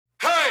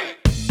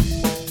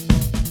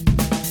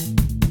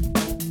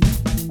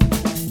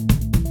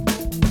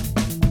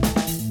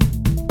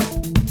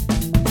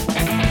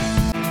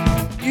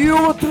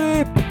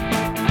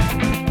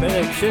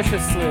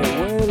16,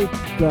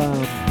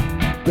 Welcome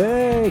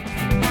back.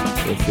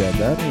 ויוסי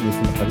עדני,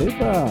 ניסים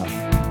חליבה.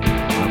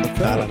 מה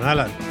המצב?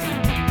 אהלן.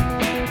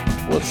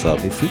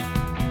 וואטסאפ. ניסים?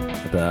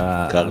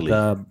 קר לי.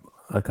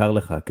 קר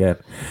לך, כן.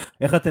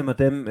 איך אתם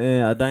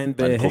עדיין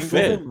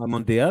בהנגובר,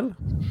 המונדיאל?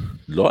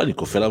 לא, אני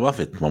קופא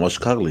למוות, ממש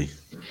קר לי.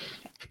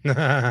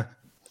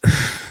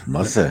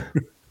 מה זה?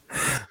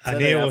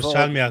 אני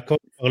ירושלמי, הכל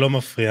כבר לא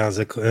מפריע,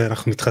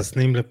 אנחנו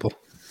מתחסנים לפה.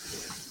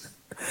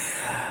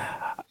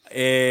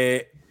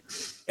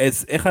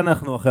 אז איך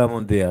אנחנו אחרי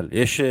המונדיאל?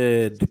 יש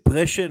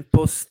דיפרשן,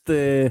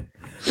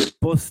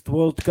 פוסט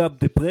וורלד קאפ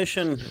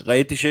דיפרשן,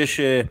 ראיתי שיש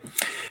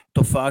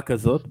תופעה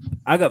כזאת.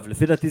 אגב,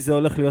 לפי דעתי זה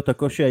הולך להיות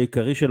הקושי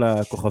העיקרי של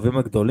הכוכבים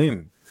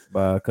הגדולים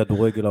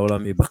בכדורגל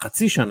העולמי,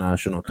 בחצי שנה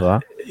שנותרה.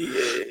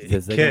 כן,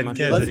 זה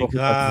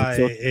נקרא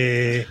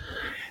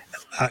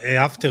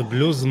אפטר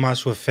בלוז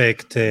משהו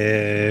אפקט.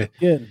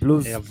 כן,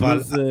 בלוז.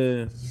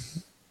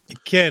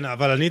 כן,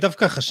 אבל אני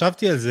דווקא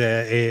חשבתי על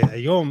זה,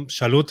 היום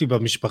שאלו אותי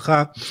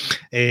במשפחה,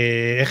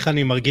 איך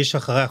אני מרגיש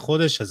אחרי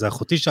החודש, אז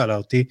אחותי שאלה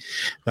אותי,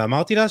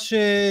 ואמרתי לה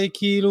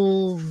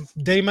שכאילו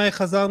די מהר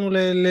חזרנו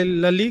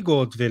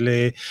לליגות,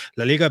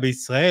 ולליגה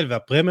בישראל,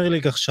 והפרמייר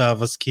ליג עכשיו,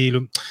 אז כאילו,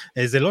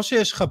 זה לא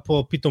שיש לך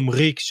פה פתאום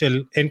ריק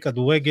של אין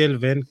כדורגל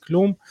ואין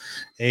כלום,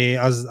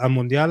 אז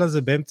המונדיאל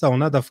הזה באמצע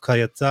העונה דווקא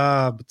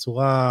יצא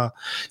בצורה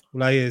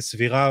אולי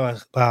סבירה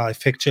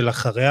באפקט של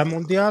אחרי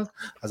המונדיאל,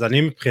 אז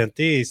אני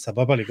מבחינתי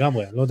סבבה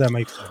לגמרי, אני לא יודע מה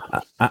איתך.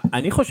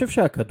 אני חושב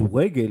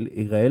שהכדורגל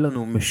ייראה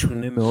לנו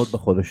משונה מאוד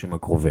בחודשים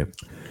הקרובים.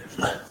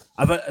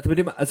 אבל אתם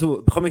יודעים, אז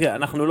בכל מקרה,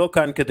 אנחנו לא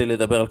כאן כדי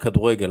לדבר על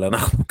כדורגל,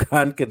 אנחנו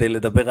כאן כדי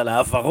לדבר על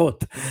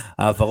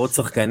העברות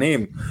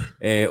שחקנים,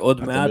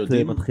 עוד מעט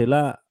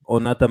מתחילה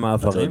עונת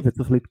המעברים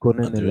וצריך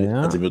להתכונן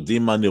אליה. אתם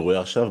יודעים מה אני רואה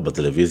עכשיו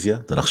בטלוויזיה?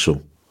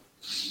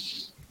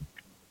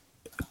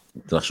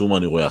 תנחשו מה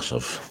אני רואה עכשיו.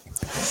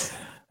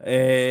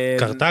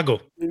 קרטגו.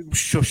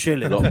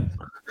 שושלת. לא.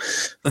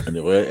 אני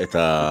רואה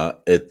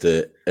את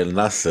אל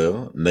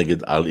נאסר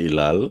נגד אל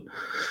הילל.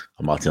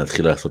 אמרתי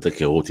נתחיל לעשות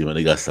היכרות עם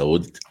הליגה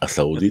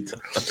הסעודית.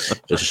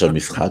 יש שם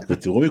משחק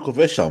ותראו מי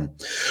כובש שם.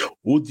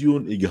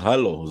 אודיון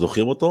איגהלו,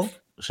 זוכרים אותו?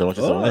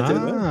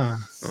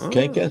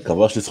 כן,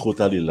 כבש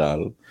לזכות אל הילל.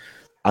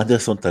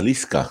 אנדרסון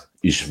טליסקה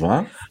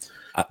ישבה.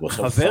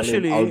 חבר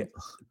שלי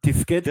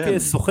תפקד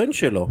כסוכן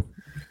שלו.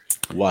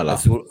 וואלה.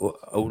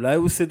 אולי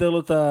הוא סידר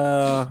לו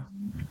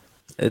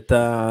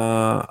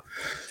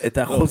את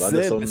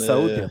החוזה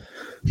בסעודיה.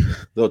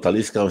 לא,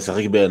 טליסקה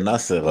משחק באל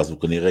נאסר, אז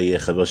הוא כנראה יהיה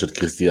חבר של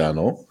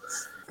וכריסטיאנו,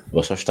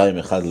 ועכשיו 2-1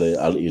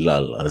 לאל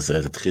הילל, אז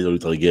תתחילו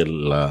להתרגל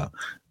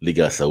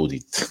לליגה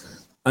הסעודית.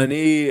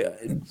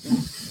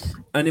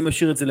 אני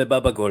משאיר את זה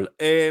לבאבא גול.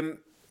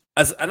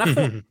 אז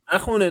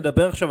אנחנו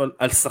נדבר עכשיו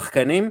על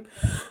שחקנים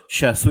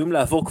שעשויים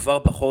לעבור כבר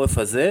בחורף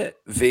הזה,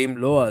 ואם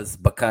לא אז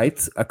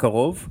בקיץ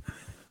הקרוב,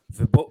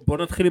 ובוא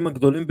נתחיל עם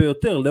הגדולים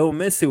ביותר. לאאו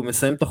מסי, הוא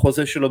מסיים את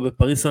החוזה שלו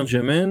בפריס סן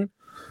ז'רמן,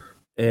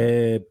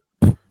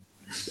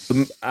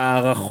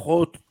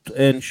 הערכות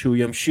הן שהוא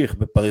ימשיך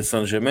בפריס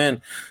סן ז'רמן,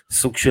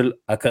 סוג של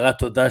הכרת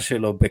תודה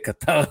שלו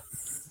בקטר.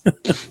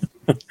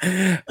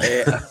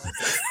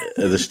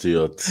 איזה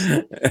שטויות.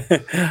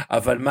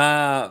 אבל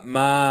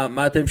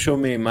מה אתם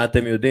שומעים, מה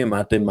אתם יודעים,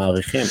 מה אתם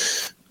מעריכים?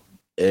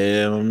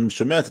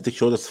 שומע את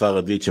התקשורת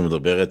הספרדית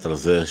שמדברת על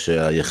זה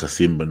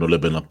שהיחסים בינו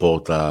לבין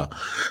הפורטה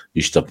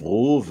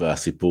השתפרו,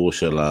 והסיפור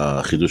של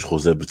החידוש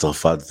חוזה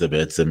בצרפת זה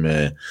בעצם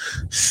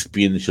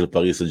ספין של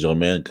פריס סן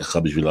ז'רמן, ככה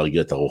בשביל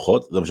להרגיע את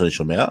הרוחות, זה מה שאני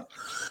שומע.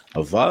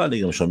 אבל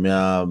אני גם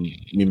שומע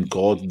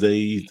ממקורות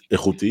די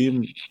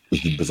איכותיים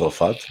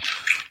בצרפת,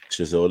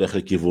 שזה הולך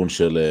לכיוון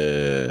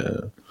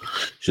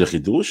של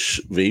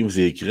חידוש, ואם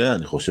זה יקרה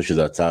אני חושב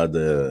שזה הצעד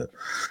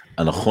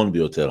הנכון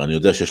ביותר. אני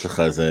יודע שיש לך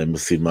איזה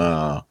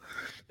משימה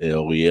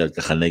אוריאל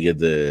ככה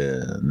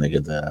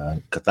נגד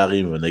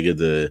הקטרים ונגד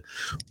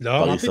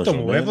לא, מה פתאום,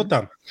 הוא אוהב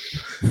אותם.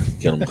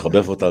 כן, הוא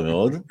מחבב אותם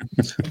מאוד,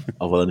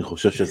 אבל אני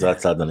חושב שזה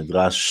הצעד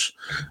הנדרש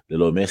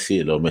ללא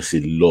מסי. לאו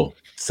מסי לא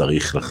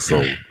צריך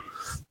לחזור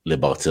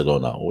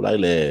לברצלונה, אולי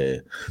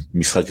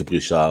למשחק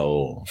הפרישה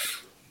או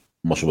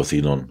משהו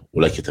בסגנון,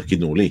 אולי כתפקיד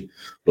נעולי,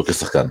 לא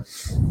כשחקן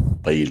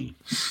פעיל.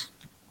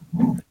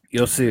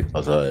 יוסי,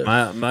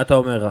 מה אתה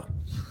אומר?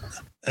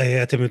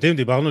 אתם יודעים,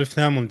 דיברנו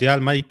לפני המונדיאל,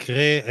 מה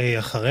יקרה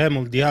אחרי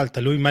המונדיאל,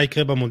 תלוי מה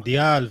יקרה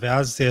במונדיאל,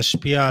 ואז זה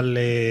ישפיע על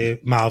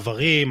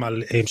מעברים,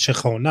 על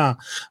המשך העונה,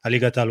 על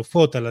ליגת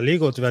האלופות, על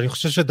הליגות, ואני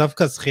חושב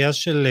שדווקא הזכייה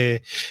של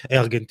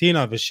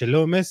ארגנטינה ושל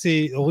לאו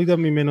מסי, הורידה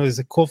ממנו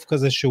איזה קוף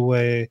כזה שהוא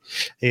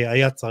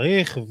היה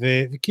צריך,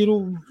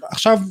 וכאילו,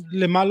 עכשיו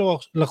למה לא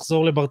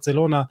לחזור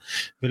לברצלונה,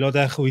 ולא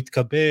יודע איך הוא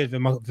יתקבל,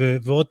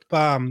 ועוד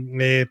פעם,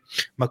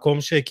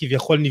 מקום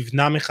שכביכול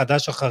נבנה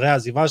מחדש אחרי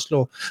העזיבה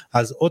שלו,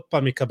 אז עוד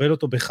פעם יקבל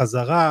אותו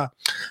בחזרה,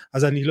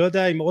 אז אני לא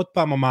יודע אם עוד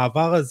פעם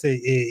המעבר הזה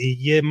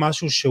יהיה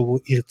משהו שהוא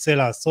ירצה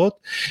לעשות,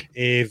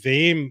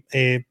 ואם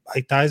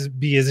הייתה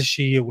בי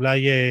איזושהי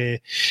אולי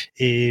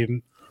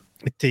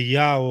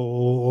תהייה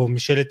או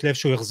משאלת לב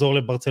שהוא יחזור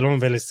לברצלונה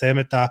ולסיים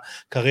את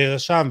הקריירה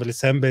שם,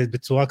 ולסיים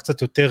בצורה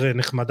קצת יותר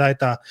נחמדה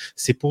את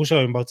הסיפור שלו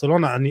עם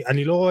ברצלונה.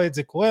 אני לא רואה את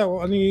זה קורה,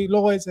 או אני לא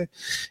רואה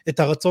את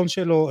הרצון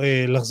שלו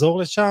לחזור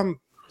לשם,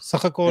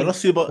 סך הכל...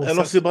 אין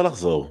לו סיבה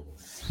לחזור.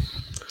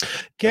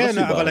 כן,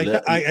 אבל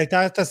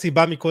הייתה את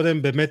הסיבה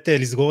מקודם באמת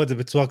לסגור את זה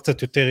בצורה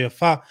קצת יותר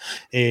יפה,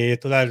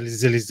 אתה יודע,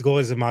 זה לסגור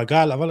איזה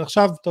מעגל, אבל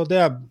עכשיו, אתה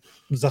יודע,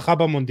 זכה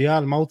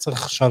במונדיאל, מה הוא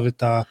צריך עכשיו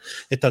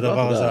את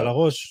הדבר הזה על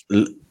הראש?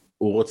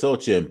 הוא רוצה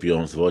עוד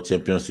צ'מפיונס, ועוד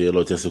צ'מפיונס יהיה לו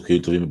יותר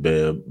סיכויים טובים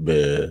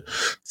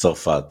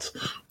בצרפת.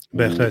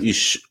 בהחלט.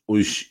 הוא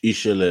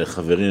איש של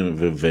חברים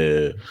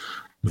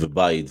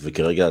ובית,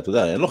 וכרגע, אתה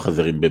יודע, אין לו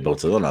חברים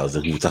בברצלונה, זה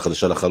קבוצה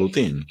חדשה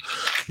לחלוטין.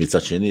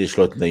 מצד שני, יש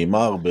לו את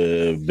נימר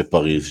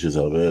בפריז, שזה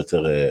הרבה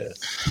יותר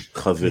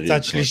חברים.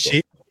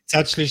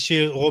 מצד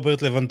שלישי,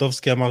 רוברט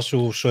לבנדובסקי אמר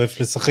שהוא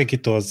שואף לשחק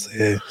איתו, אז...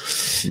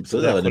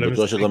 בסדר, אני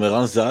בטוח שגם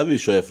ערן זהבי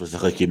שואף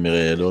לשחק עם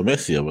לאו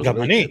מסי, אבל...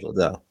 גם אני, אתה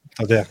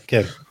יודע,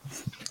 כן.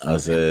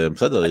 אז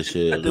בסדר, יש...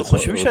 אתם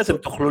חושבים שאתם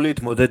תוכלו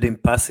להתמודד עם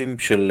פסים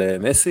של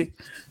מסי?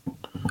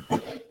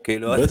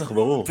 בטח,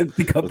 ברור.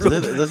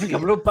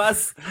 תקבלו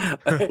פס.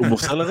 הוא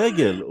מוסר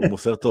לרגל, הוא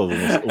מוסר טוב,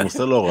 הוא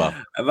מוסר לא רע.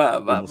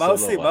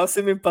 מה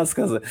עושים עם פס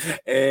כזה?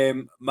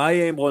 מה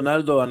יהיה עם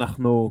רונלדו?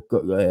 אנחנו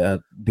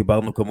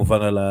דיברנו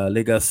כמובן על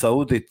הליגה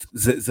הסעודית,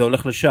 זה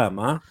הולך לשם,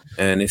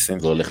 ניסים?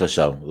 זה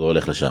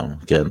הולך לשם,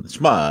 כן.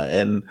 תשמע,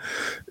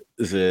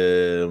 זה...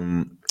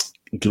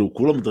 כאילו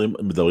כולם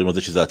מדברים על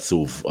זה שזה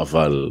עצוב,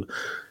 אבל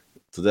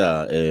אתה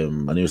יודע,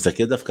 אני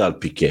מסתכל דווקא על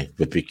פיקה,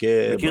 ופיקה...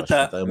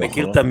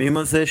 מכיר את המים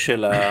הזה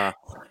של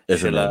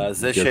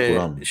זה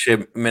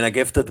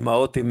שמנגב את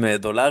הדמעות עם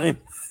דולרים?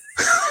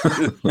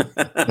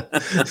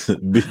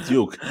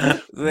 בדיוק.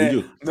 זה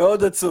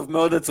מאוד עצוב,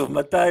 מאוד עצוב,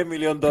 $200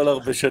 מיליון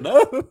בשנה.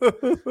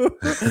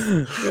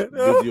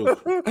 בדיוק.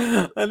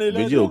 אני לא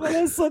יודע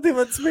מה לעשות עם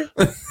עצמי.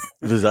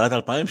 וזה עד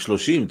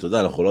 2030, אתה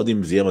יודע, אנחנו לא יודעים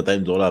אם זה יהיה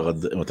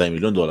 $200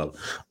 מיליון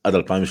עד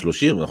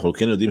 2030, אנחנו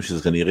כן יודעים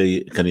שזה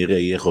כנראה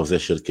יהיה חוזה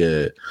של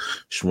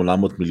כ$800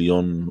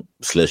 מיליון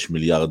 /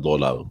 מיליארד.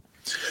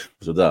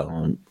 אתה יודע,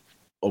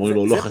 אומרים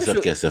לו לא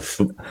חסר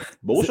כסף,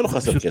 ברור שלא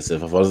חסר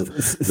כסף, אבל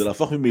זה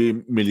להפוך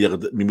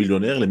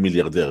ממיליונר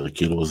למיליארדר,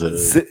 כאילו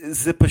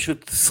זה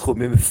פשוט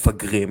סכומים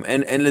מפגרים,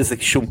 אין לזה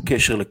שום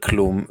קשר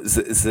לכלום,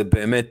 זה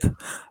באמת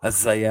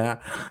הזיה,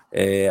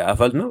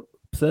 אבל נו,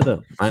 בסדר,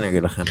 מה אני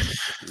אגיד לכם?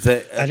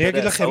 אני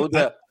אגיד לכם,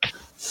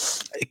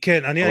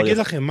 כן, אני אגיד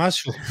לכם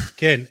משהו,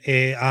 כן,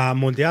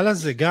 המונדיאל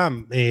הזה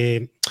גם,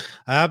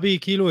 היה בי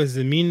כאילו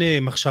איזה מין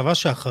מחשבה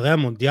שאחרי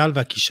המונדיאל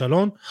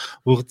והכישלון,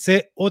 הוא ירצה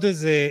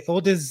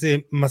עוד איזה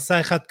מסע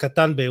אחד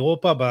קטן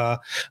באירופה,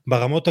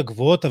 ברמות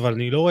הגבוהות, אבל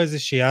אני לא רואה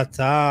איזושהי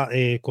הצעה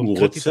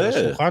קונקרטית על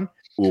השולחן.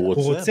 הוא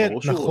רוצה,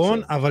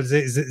 נכון, אבל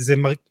זה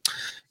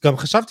גם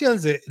חשבתי על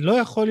זה, לא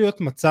יכול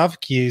להיות מצב,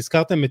 כי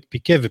הזכרתם את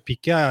פיקה,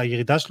 ופיקה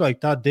הירידה שלו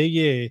הייתה די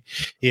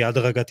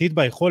הדרגתית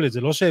ביכולת,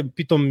 זה לא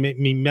שפתאום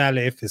מ-100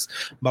 ל-0,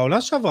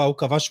 בעונה שעברה הוא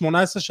כבש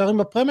 18 שערים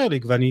בפרמייר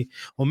ליג, ואני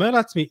אומר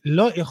לעצמי,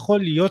 לא יכול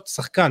להיות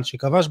שחקן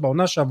שכבש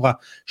בעונה שעברה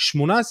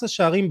 18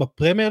 שערים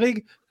בפרמייר ליג,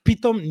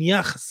 פתאום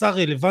נהיה חסר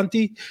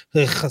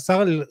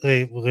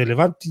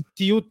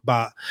רלוונטיות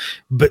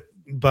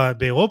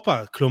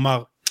באירופה,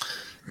 כלומר,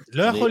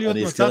 לא יכול להיות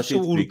מצב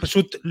שהוא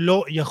פשוט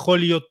לא יכול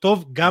להיות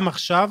טוב, גם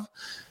עכשיו,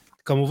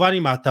 כמובן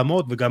עם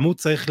ההתאמות, וגם הוא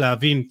צריך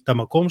להבין את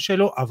המקום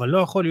שלו, אבל לא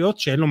יכול להיות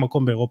שאין לו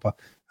מקום באירופה,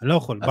 אני לא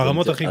יכול,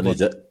 ברמות הכי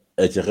גבוהות.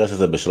 אני אתייחס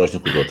לזה בשלוש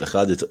נקודות,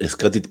 אחד,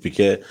 הזכרתי את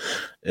פיקה,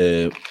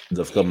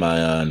 דווקא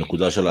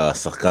מהנקודה של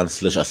השחקן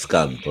 /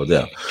 עסקן, אתה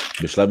יודע,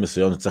 בשלב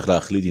מסוים צריך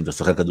להחליט אם אתה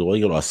שחקן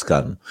כדורגל או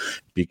עסקן,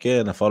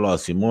 פיקה נפל לו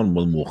האסימון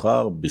מאוד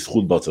מאוחר,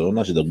 בזכות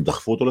ברצלונה,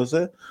 שדחפו אותו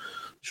לזה,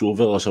 שהוא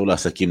עובר עכשיו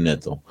לעסקים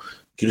נטו.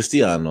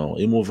 וכריסטיאנו,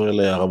 אם הוא עובר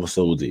לערב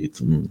הסעודית,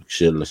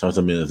 כשלשם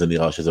זה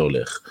נראה שזה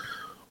הולך,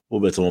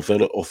 הוא בעצם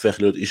הופך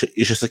להיות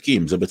איש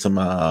עסקים, זה בעצם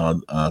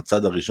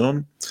הצד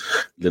הראשון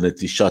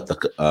לנטישת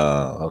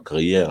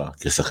הקריירה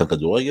כשחקן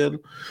כדורגל,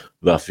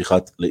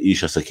 והפיכת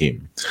לאיש עסקים.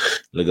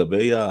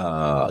 לגבי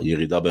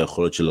הירידה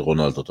ביכולת של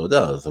רונלדו, אתה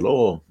יודע, זה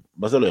לא,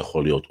 מה זה לא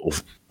יכול להיות?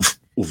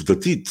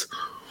 עובדתית,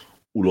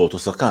 הוא לא אותו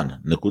שחקן,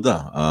 נקודה.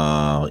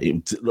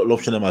 לא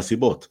משנה מה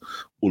הסיבות,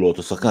 הוא לא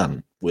אותו שחקן.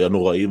 הוא היה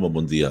נוראי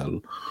במונדיאל,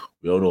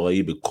 הוא היה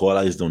נוראי בכל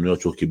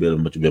ההזדמנויות שהוא קיבל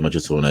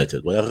במנצ'סטר יונייטד,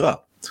 הוא היה רע.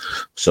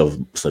 עכשיו,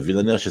 סביר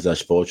להניח שזה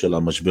השפעות של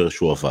המשבר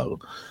שהוא עבר,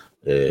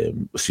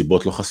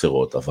 סיבות לא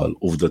חסרות, אבל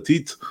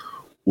עובדתית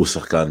הוא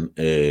שחקן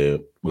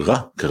רע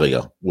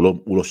כרגע,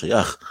 הוא לא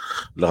שייך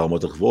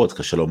לרמות הגבוהות,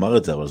 קשה לומר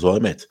את זה, אבל זו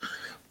האמת.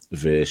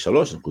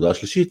 ושלוש, נקודה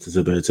השלישית,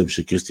 זה בעצם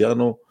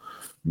שקריסטיאנו,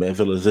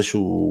 מעבר לזה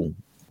שהוא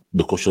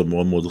בכושר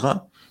מאוד מאוד רע,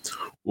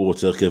 הוא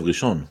רוצה הרכב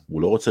ראשון,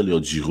 הוא לא רוצה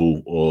להיות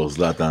ז'ירו או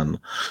זלאטן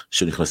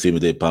שנכנסים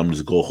מדי פעם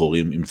לסגור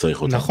חורים אם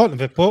צריך אותם. נכון,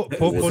 ופה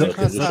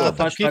נכנס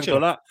התפקיד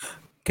שלו.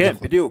 כן,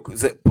 בדיוק,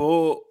 זה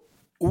פה,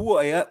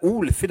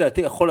 הוא לפי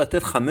דעתי יכול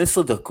לתת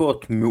 15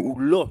 דקות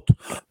מעולות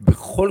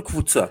בכל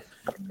קבוצה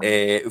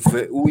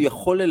והוא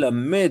יכול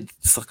ללמד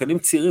שחקנים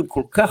צעירים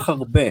כל כך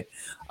הרבה,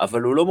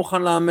 אבל הוא לא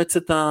מוכן לאמץ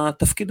את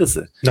התפקיד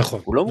הזה.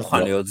 נכון. הוא לא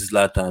מוכן להיות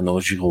זלאטן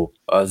או ז'ירו,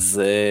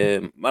 אז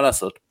מה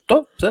לעשות?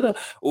 טוב, בסדר.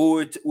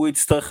 הוא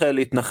יצטרך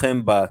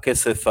להתנחם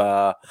בכסף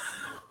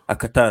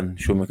הקטן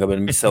שהוא מקבל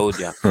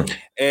מסעודיה.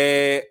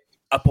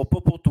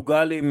 אפרופו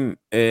פורטוגלים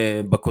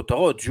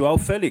בכותרות, ז'ואו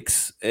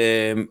פליקס,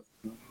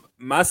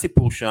 מה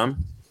הסיפור שם?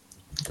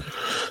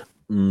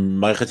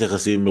 מערכת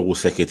יחסים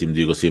מרוסקת עם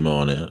דיגו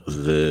סימאונה,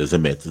 זה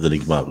מת, זה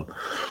נגמר.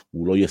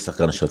 הוא לא יהיה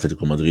שחקן של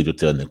אתלטיקו מדריד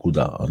יותר,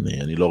 נקודה.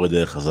 אני לא רואה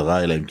דרך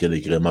חזרה, אלא אם כן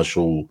יקרה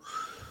משהו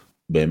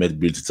באמת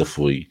בלתי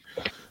צפוי.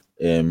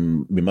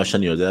 ממה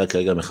שאני יודע,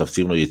 כרגע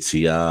מחפשים לו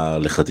יציאה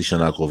לחצי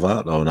שנה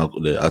הקרובה,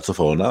 עד סוף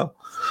העונה,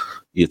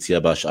 יציאה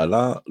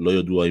בהשאלה, לא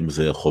ידוע אם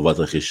זה חובת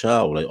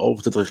רכישה, אולי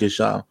אופציית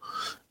רכישה.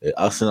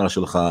 ארסנל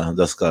שלך,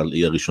 דסקל,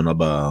 היא הראשונה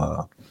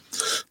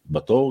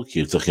בתור,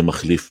 כי צריכים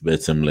מחליף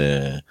בעצם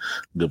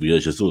לגבריאל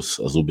ז'זוס,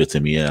 אז הוא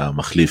בעצם יהיה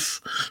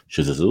המחליף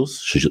של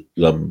ז'זוס,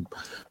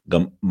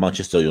 גם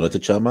מנצ'סטר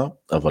יונייטד שמה,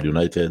 אבל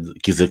יונייטד,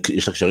 כי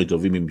יש לה קשרים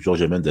טובים עם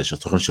ג'ורג' מנדש,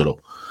 הסוכן שלו,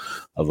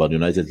 אבל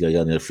יונייטד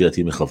כרגע לפי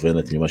דעתי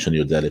מכוונת ממה שאני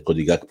יודע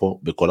לקודי גג פה,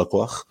 בכל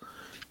הכוח,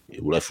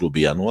 אולי אפילו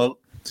בינואר,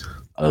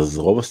 אז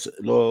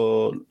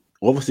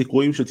רוב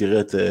הסיכויים שתראה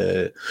את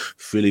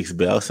פליקס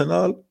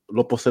בארסנל,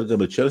 לא פוסל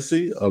גם את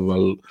צ'לסי,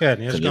 אבל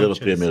כנראה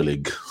בפרמייר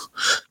ליג.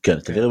 כן,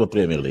 כנראה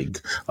בפרמייר ליג.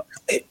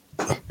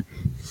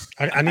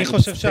 אני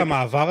חושב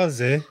שהמעבר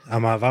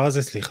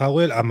הזה, סליחה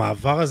אוריאל,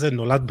 המעבר הזה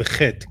נולד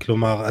בחטא,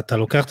 כלומר, אתה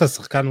לוקח את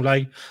השחקן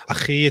אולי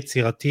הכי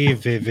יצירתי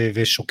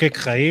ושוקק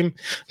חיים,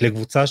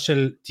 לקבוצה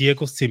של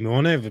דיאגו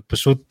סימאונה,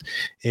 ופשוט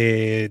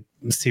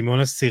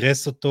סימאונה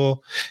סירס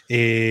אותו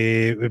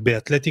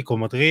באתלטיקו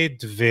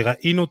מדריד,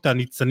 וראינו את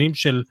הניצנים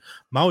של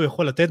מה הוא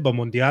יכול לתת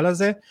במונדיאל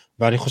הזה,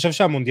 ואני חושב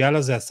שהמונדיאל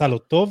הזה עשה לו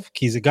טוב,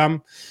 כי זה גם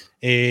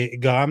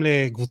גרם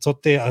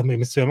לקבוצות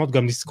מסוימות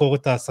גם לזכור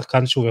את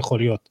השחקן שהוא יכול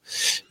להיות,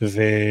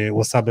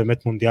 והוא עשה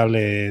באמת מונדיאל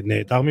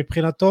נהדר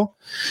מבחינתו.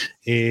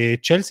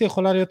 צ'לסי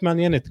יכולה להיות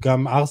מעניינת,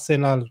 גם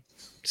ארסנל,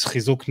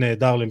 חיזוק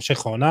נהדר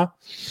להמשך העונה,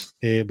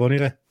 בוא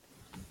נראה.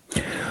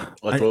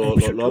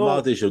 לא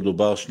אמרתי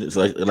שמדובר,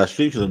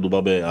 להשלים שזה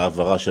מדובר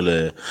בהעברה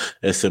של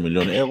 10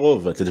 מיליון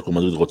אירו, ואתלטיקו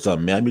מדריד רוצה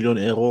 100 מיליון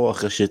אירו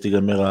אחרי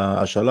שתיגמר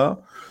ההשאלה,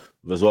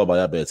 וזו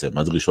הבעיה בעצם,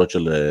 הדרישות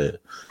של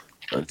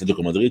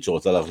אתלטיקו מדריד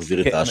שרוצה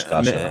להחזיר את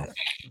ההשקעה שלה.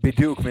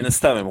 בדיוק, מן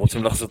הסתם, הם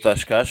רוצים לחזור את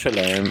ההשקעה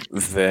שלהם,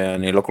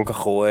 ואני לא כל כך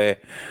רואה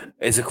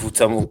איזה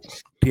קבוצה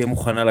תהיה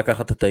מוכנה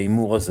לקחת את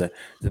האימור הזה.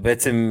 זה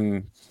בעצם,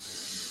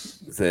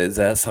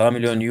 זה 10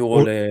 מיליון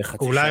יורו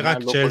לחצי שנה,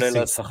 לא כולל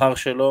השכר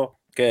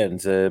שלו. כן,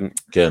 זה...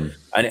 כן.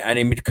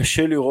 אני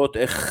מתקשה לראות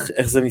איך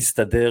זה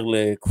מסתדר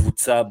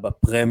לקבוצה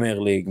בפרמייר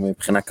ליג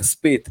מבחינה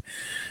כספית.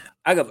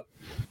 אגב,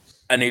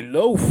 אני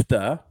לא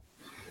אופתע,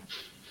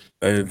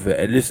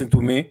 ו-listen to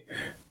me,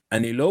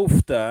 אני לא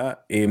אופתע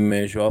אם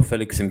ז'ואו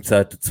פליקס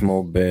ימצא את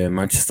עצמו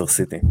במנצ'סטר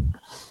סיטי.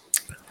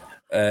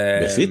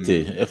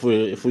 בסיטי? איפה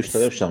הוא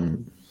ישתלב שם?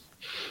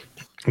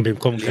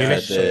 במקום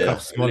גריליש,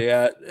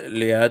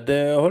 ליד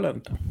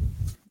הולנד.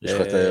 יש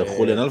לך את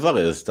חוליאן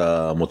אלוורז,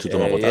 אתה מוציא את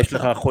המרוטציה. יש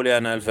לך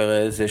חוליאן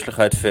אלוורז, יש לך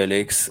את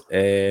פליקס,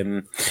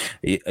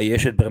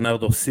 יש את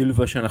ברנרדו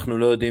סילבה שאנחנו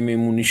לא יודעים אם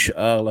הוא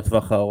נשאר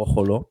לטווח הארוך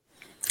או לא.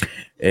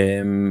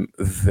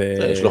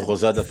 יש לו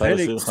חוזה עד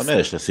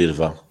 2025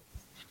 לסילבה.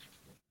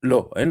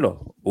 לא, אין לו,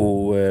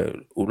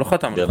 הוא לא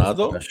חתם.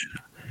 ברנרדו?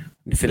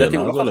 לפי דעתי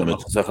הוא לא חתם על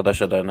חוזה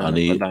חדש עדיין.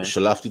 אני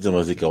שלפתי את זה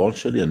מהזיכרון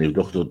שלי, אני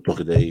אבדוק תוך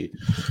כדי...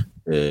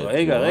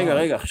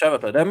 רגע, עכשיו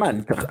אתה יודע מה,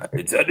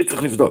 את זה אני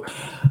צריך לבדוק.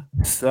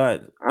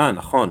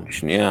 נכון,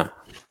 שנייה,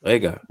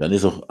 רגע.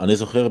 אני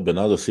זוכר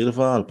ברנרדו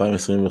סילבה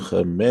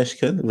 2025,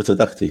 כן,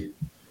 וצדקתי.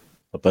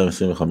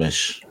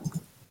 2025.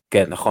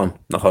 כן,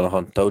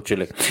 נכון, טעות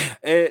שלי.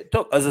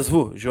 טוב, אז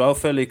עזבו, ז'ואו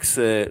פליקס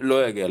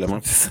לא יגיע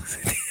למנצ'סטר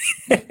סיטי.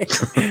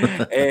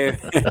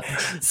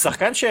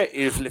 שחקן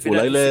שלפי...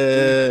 אולי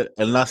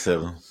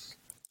לאל-נאסר.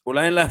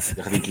 אולי אין לעשות,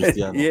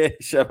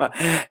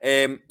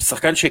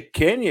 שחקן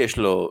שכן יש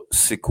לו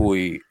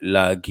סיכוי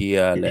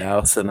להגיע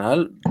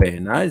לארסנל,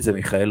 בעיניי זה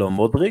מיכאילו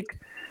מודריק,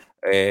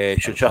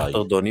 של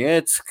שכטר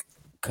דונייצק,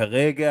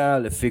 כרגע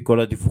לפי כל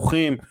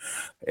הדיווחים,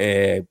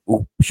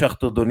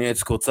 שכטר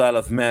דונייצק רוצה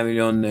עליו 100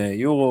 מיליון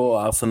יורו,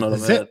 ארסנל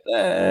אומרת,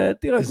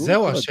 תירגעו.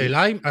 זהו,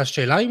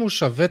 השאלה אם הוא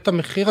שווה את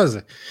המחיר הזה,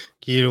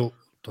 כאילו,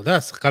 אתה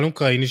יודע, שחקן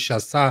אוקראיני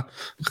שעשה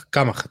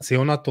כמה, חצי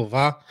עונה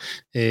טובה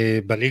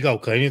בליגה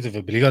האוקראינית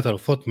ובליגת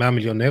האלופות 100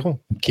 מיליון אירו,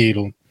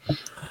 כאילו.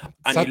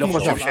 אני לא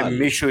חושב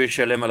שמישהו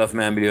ישלם עליו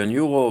 100 מיליון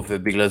יורו,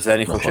 ובגלל זה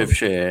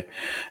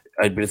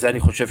אני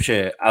חושב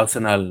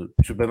שארסנל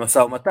פשוט במשא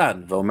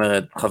ומתן,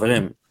 ואומרת,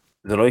 חברים,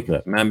 זה לא יקרה,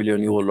 100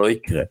 מיליון יורו לא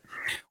יקרה.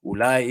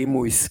 אולי אם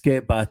הוא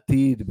יזכה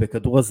בעתיד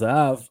בכדור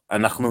הזהב,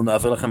 אנחנו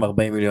נעביר לכם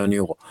 40 מיליון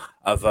יורו,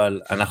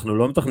 אבל אנחנו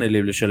לא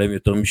מתכננים לשלם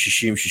יותר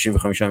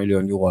מ-60-65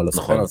 מיליון יורו על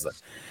השחקן הזה.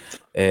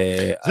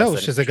 זהו,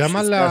 שזה גם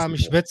על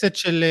המשבצת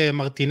של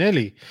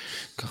מרטינלי,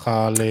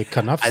 ככה על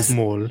כנף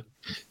שמאל.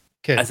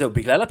 אז זהו,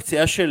 בגלל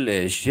הפציעה של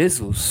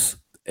ז'זוס,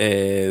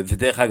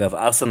 ודרך אגב,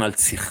 ארסנל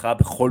צריכה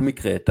בכל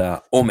מקרה את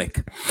העומק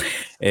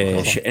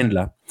שאין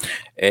לה.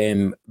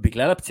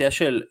 בגלל הפציעה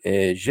של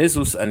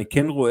ז'זוס, אני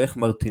כן רואה איך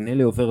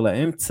מרטינלי עובר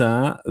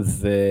לאמצע,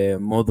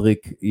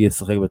 ומודריק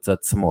ישחק בצד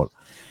שמאל.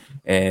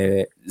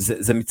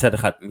 זה מצד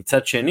אחד.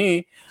 מצד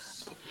שני,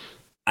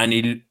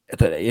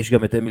 יש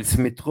גם את אמיל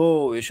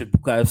סמית'רו, יש את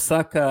בוקאיו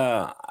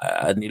סאקה,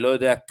 אני לא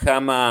יודע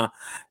כמה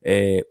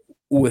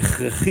הוא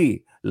הכרחי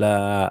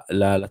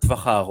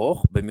לטווח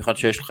הארוך, במיוחד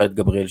שיש לך את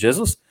גבריאל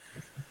ז'זוס.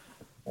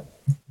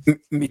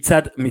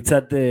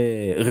 מצד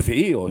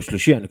רביעי או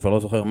שלישי, אני כבר לא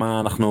זוכר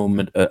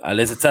על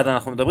איזה צד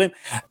אנחנו מדברים,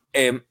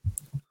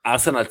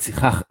 ארסנל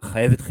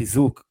חייבת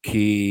חיזוק,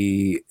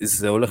 כי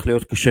זה הולך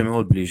להיות קשה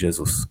מאוד בלי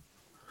ז'זוס.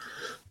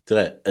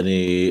 תראה,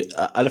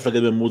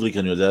 להגיד במודריק,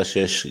 אני יודע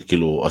שיש,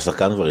 כאילו,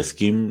 השחקן כבר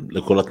הסכים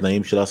לכל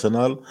התנאים של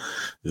ארסנל,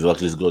 זה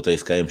רק לסגור את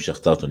העסקה עם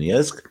שכתר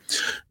טונייסק,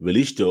 ולי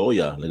יש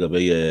תיאוריה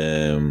לגבי,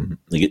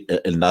 נגיד,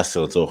 אל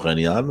נאסר לצורך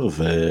העניין,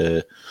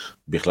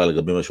 ובכלל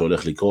לגבי מה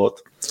שהולך לקרות,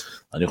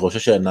 אני חושב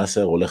שאל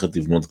נאסר הולכת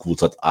לבנות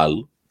קבוצת על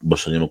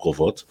בשנים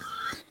הקרובות,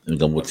 הם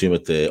גם רוצים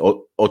את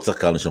עוד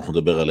שחקן שאנחנו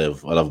נדבר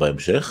עליו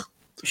בהמשך.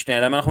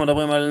 שנייה, למה אנחנו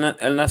מדברים על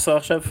אל נאסר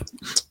עכשיו?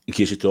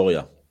 כי יש לי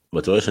תיאוריה,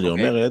 והתיאוריה שאני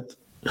אומרת,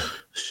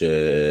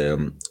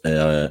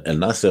 שאל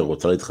נאסר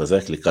רוצה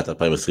להתחזק לקראת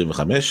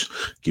 2025,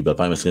 כי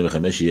ב-2025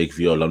 יהיה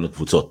גביע העולם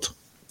לקבוצות,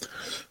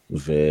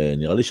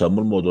 ונראה לי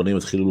שהמון מועדונים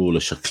התחילו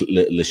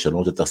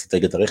לשנות את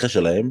אסטרטגיית הרכש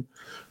שלהם,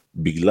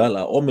 בגלל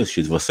העומס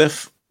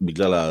שהתווסף,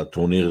 בגלל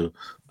הטורניר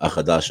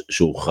החדש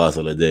שהוכרז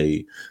על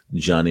ידי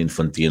ג'אני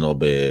אינפנטינו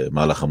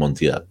במהלך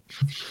המונדיאל.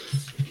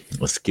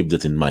 אז keep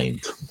that in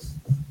mind.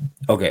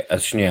 אוקיי,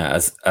 אז שנייה,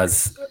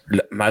 אז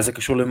מה זה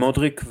קשור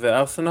למודריק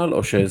וארסנל,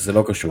 או שזה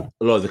לא קשור?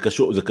 לא,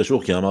 זה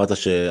קשור, כי אמרת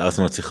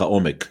שארסנל צריכה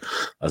עומק,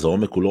 אז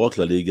העומק הוא לא רק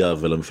לליגה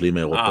ולמפעלים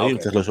האירופאים,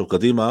 צריך לחשוב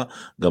קדימה,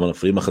 גם על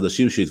המפעלים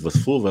החדשים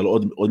שהתווספו, ועל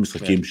עוד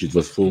משחקים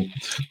שהתווספו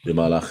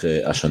במהלך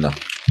השנה.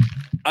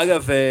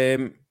 אגב,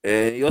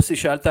 יוסי,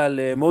 שאלת על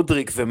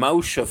מודריק ומה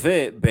הוא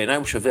שווה, בעיניי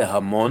הוא שווה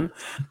המון,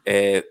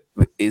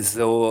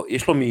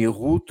 יש לו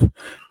מהירות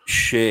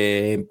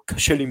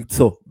שקשה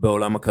למצוא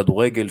בעולם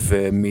הכדורגל,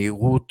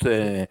 ומהירות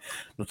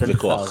נותן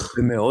לך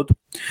הרבה מאוד,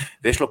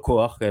 ויש לו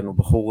כוח, כן, הוא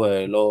בחור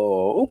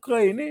לא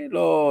אוקראיני,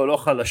 לא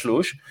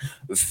חלשלוש,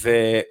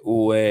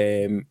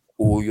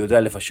 והוא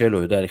יודע לבשל,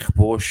 הוא יודע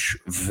לכבוש,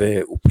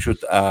 והוא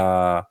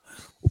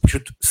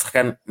פשוט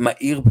שחקן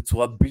מהיר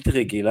בצורה בלתי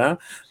רגילה,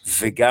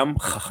 וגם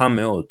חכם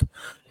מאוד.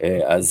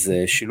 אז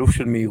שילוב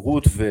של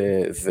מהירות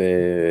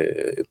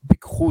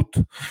ופיקחות,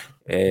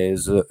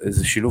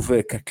 זה שילוב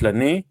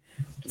קטלני,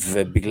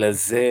 ובגלל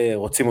זה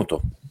רוצים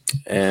אותו.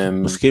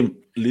 מסכים,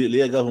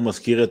 לי אגב הוא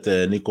מזכיר את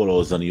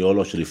ניקולו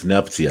זניולו שלפני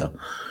הפציעה.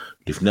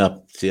 לפני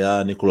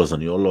הפציעה ניקולו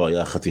זניולו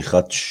היה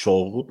חתיכת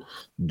שור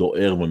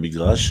דואר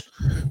במגרש,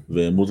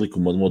 ומודריק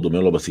הוא מאוד מאוד דומה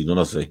לו בסגנון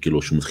הזה,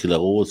 כאילו שהוא מתחיל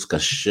לרוץ,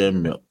 קשה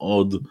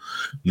מאוד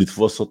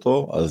לתפוס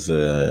אותו, אז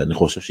אני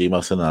חושב שאם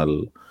ארסנל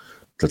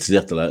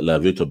תצליח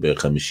להביא אותו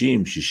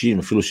ב-50, 60,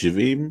 אפילו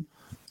 70,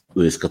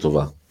 זו עסקה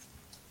טובה.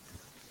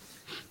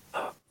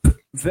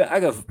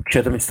 ואגב,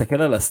 כשאתה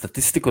מסתכל על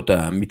הסטטיסטיקות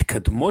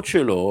המתקדמות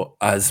שלו,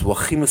 אז הוא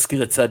הכי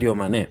מזכיר את סדיו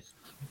מאנה.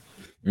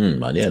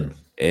 מעניין.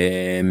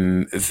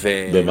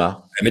 במה?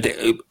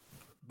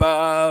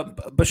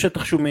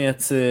 בשטח שהוא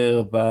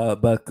מייצר,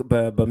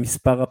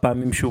 במספר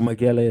הפעמים שהוא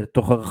מגיע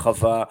לתוך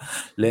הרחבה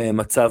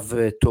למצב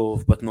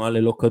טוב, בתנועה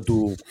ללא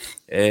כדור,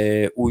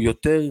 הוא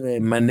יותר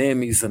מנה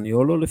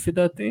מזניולו לפי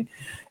דעתי,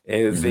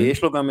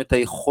 ויש לו גם את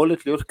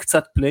היכולת להיות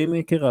קצת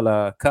פליימקר על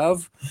הקו,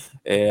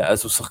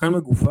 אז הוא שחקן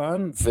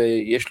מגוון,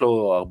 ויש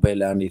לו הרבה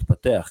לאן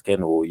להתפתח,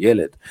 כן, הוא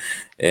ילד,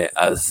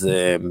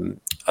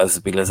 אז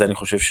בגלל זה אני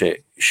חושב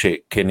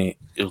שכן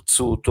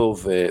ירצו אותו,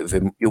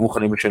 ויהיו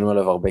מוכנים לשלם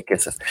עליו הרבה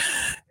כסף.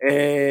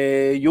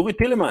 יורי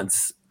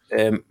טילמנס,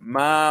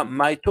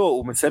 מה איתו?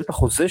 הוא מסיים את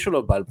החוזה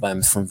שלו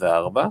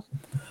ב-2024,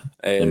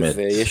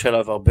 ויש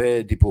עליו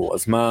הרבה דיבור,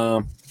 אז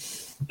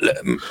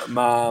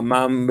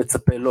מה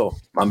מצפה לו?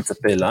 מה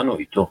מצפה לנו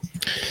איתו?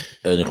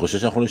 אני חושב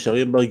שאנחנו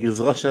נשארים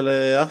בגזרה של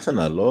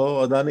ארסנל,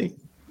 לא עדני?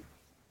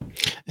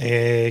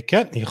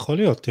 כן, יכול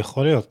להיות.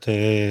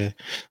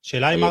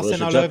 שאלה אם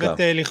ארסנל לא אוהבת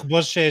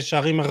לכבוש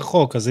שערים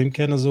מרחוק, אז אם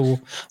כן, אז הוא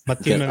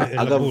מתאים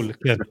לגבול.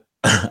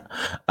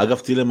 אגב,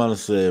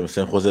 טילמנס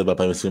מסיים חוזה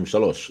ב-2023,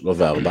 לא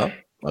ב-4,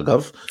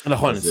 אגב.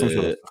 נכון,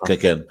 23.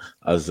 כן,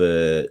 אז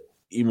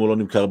אם הוא לא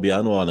נמכר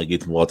בינואר, נגיד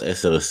תמורת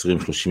 10, 20,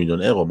 30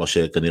 מיליון אירו, מה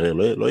שכנראה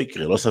לא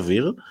יקרה, לא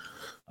סביר,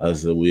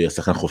 אז הוא יהיה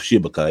שחקן חופשי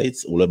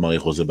בקיץ, הוא לא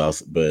מעריך חוזה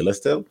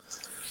בלסטר,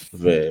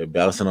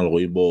 ובארסנל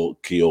רואים בו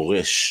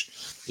כיורש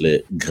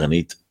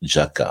לגרנית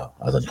ג'קה,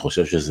 אז אני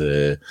חושב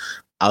שזה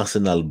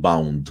ארסנל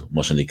באונד,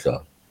 מה שנקרא.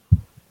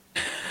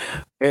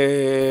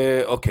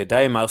 אוקיי, די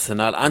עם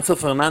ארסנל. אנסו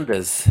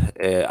פרננדז,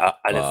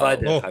 הלוואי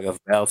דרך אגב,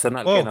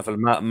 בארסנל, כן, אבל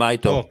מה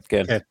איתו?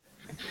 כן.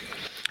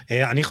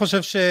 אני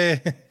חושב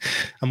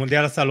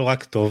שהמונדיאל עשה לו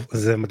רק טוב,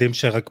 זה מדהים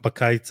שרק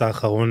בקיץ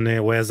האחרון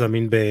הוא היה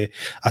זמין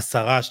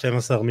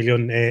ב10-12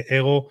 מיליון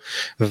אירו,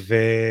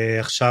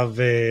 ועכשיו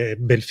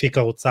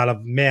בנפיקה רוצה עליו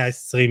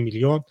 120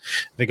 מיליון,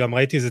 וגם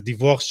ראיתי איזה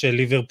דיווח של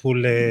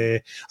ליברפול,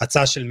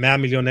 הצעה של 100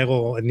 מיליון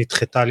אירו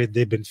נדחתה על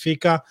ידי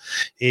בנפיקה,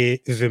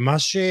 ומה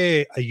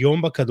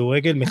שהיום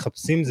בכדורגל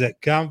מחפשים זה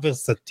גם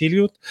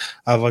ורסטיליות,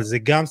 אבל זה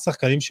גם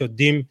שחקנים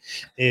שיודעים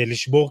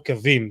לשבור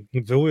קווים,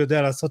 והוא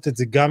יודע לעשות את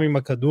זה גם עם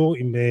הכדור,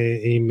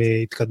 עם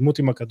התקדמות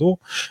עם הכדור,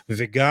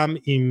 וגם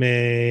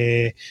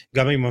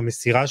עם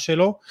המסירה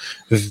שלו,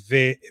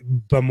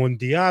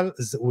 ובמונדיאל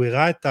הוא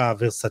הראה את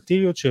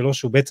הוורסטיליות שלו,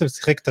 שהוא בעצם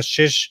שיחק את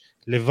השש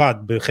לבד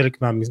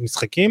בחלק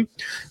מהמשחקים,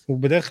 הוא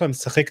בדרך כלל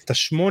משחק את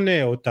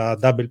השמונה או את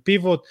הדאבל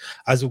פיבוט,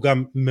 אז הוא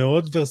גם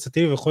מאוד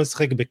ורסטילי ויכול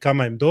לשחק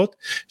בכמה עמדות,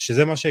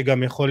 שזה מה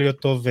שגם יכול להיות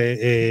טוב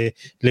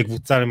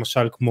לקבוצה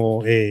למשל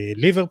כמו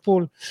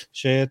ליברפול,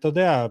 שאתה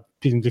יודע,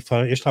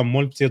 יש לה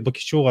המון פציעות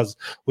בקישור, אז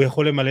הוא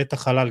יכול למלא את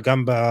החלל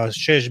גם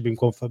בשש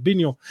במקום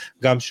פביניו,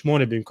 גם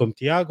 8 במקום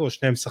תיאגו,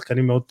 שניהם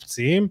שחקנים מאוד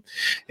פציעים,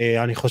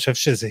 אני חושב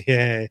שזה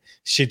יהיה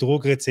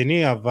שדרוג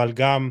רציני, אבל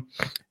גם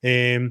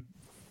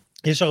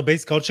יש הרבה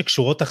עסקאות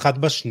שקשורות אחת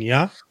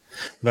בשנייה,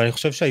 ואני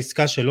חושב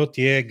שהעסקה שלו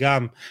תהיה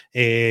גם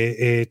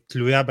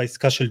תלויה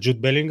בעסקה של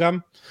ג'וד בלינגהם,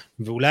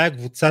 ואולי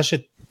הקבוצה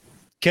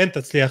שכן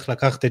תצליח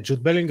לקחת את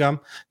ג'וד בלינגהם,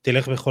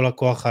 תלך בכל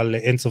הכוח על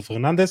אנסו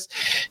פרננדס,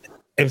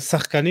 הם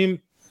שחקנים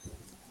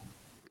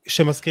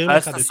שמזכירים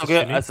לך את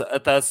השני. אז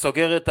אתה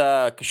סוגר את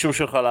הקישור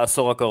שלך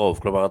לעשור הקרוב,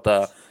 כלומר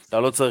אתה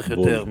לא צריך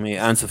יותר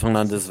מאנסו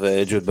פרננדס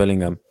וג'וד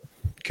בלינגהם.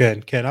 כן,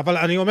 כן, אבל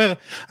אני אומר,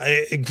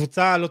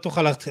 קבוצה לא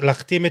תוכל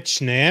להחתים את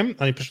שניהם,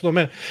 אני פשוט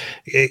אומר,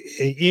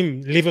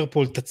 אם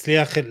ליברפול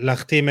תצליח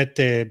להחתים את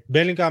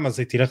בלינגהם, אז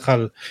היא תלך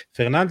על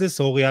פרננדס,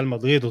 או ריאל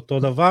מדריד, אותו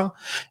דבר.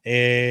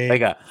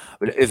 רגע,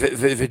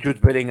 וג'וד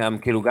בלינגהם,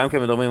 כאילו גם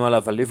כן מדברים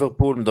עליו על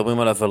ליברפול, מדברים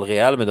עליו על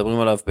ריאל, מדברים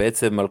עליו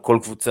בעצם על כל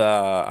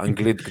קבוצה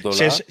אנגלית גדולה.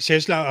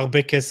 שיש לה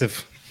הרבה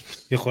כסף,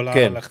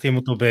 יכולה להחתים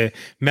אותו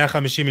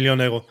ב-150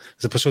 מיליון אירו,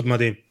 זה פשוט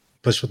מדהים,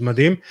 פשוט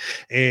מדהים.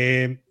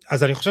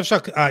 אז אני חושב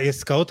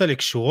שהעסקאות האלה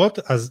קשורות,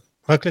 אז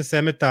רק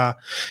לסיים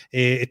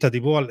את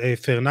הדיבור על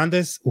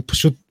פרננדס, הוא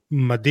פשוט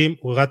מדהים,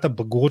 הוא הראה את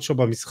הבגרות שלו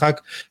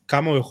במשחק,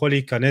 כמה הוא יכול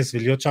להיכנס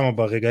ולהיות שם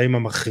ברגעים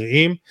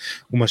המכריעים,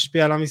 הוא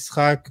משפיע על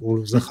המשחק, הוא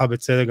זכה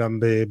בצדק גם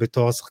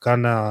בתור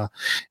השחקן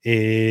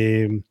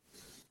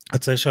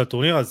הצעיר של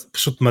הטורניר, אז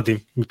פשוט מדהים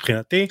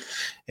מבחינתי.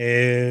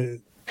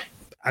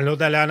 אני לא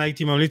יודע לאן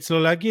הייתי ממליץ לו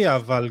להגיע,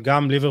 אבל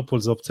גם ליברפול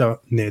זו אופציה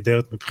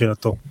נהדרת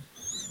מבחינתו.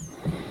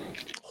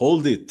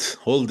 hold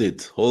it,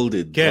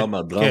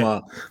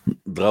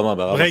 דרמה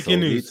בערב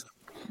הסעודית,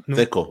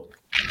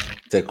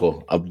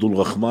 תיקו, עבדול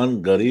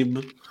רחמן גריב,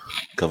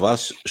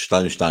 כבש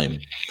 2-2,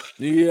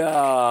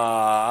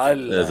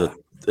 יאללה,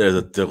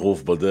 איזה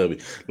טירוף בדרבי,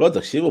 לא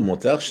תקשיבו,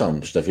 מותח שם,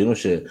 שתבינו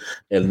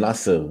שאל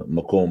נאסר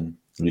מקום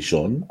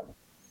ראשון,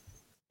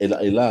 אל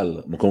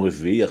אילal מקום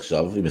רביעי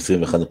עכשיו עם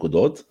 21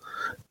 נקודות,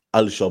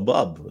 אל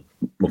שבאב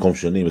מקום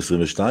שני עם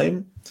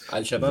 22,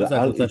 אל שבאב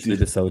זה הקבוצה שלי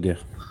בסעודיה,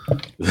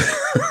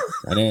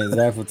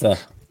 זה הקבוצה,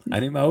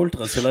 אני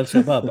מהאולטרס של אל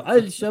שבאב,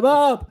 אל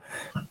שבאב,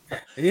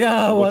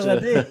 יאו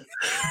עדני.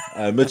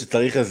 האמת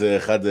שצריך איזה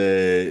אחד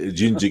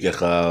ג'ינג'י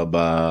ככה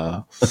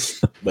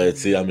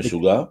ביציאה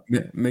משוגע,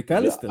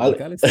 מקליסטר,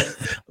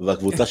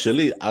 והקבוצה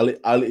שלי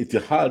אל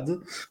איתיחד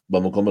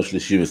במקום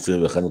השלישי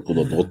 21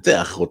 נקודות,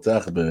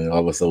 רותח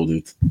בערב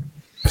הסעודית,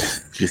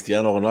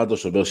 וכריסטיאנו רונלדו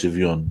שובר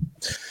שוויון.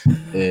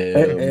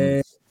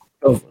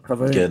 טוב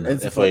חברים, כן,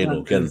 איפה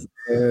היינו, כן,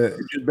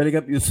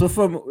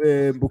 יוסופה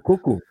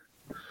בוקוקו,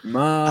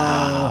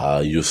 מה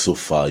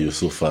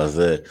יוסופה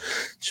זה,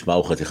 תשמע,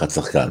 הוא חתיכת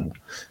שחקן.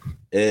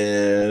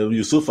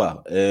 יוסופה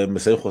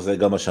מסיים חוזה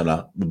גם השנה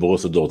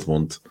בבורוסיה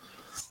דורטמונד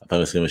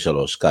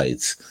 2023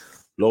 קיץ,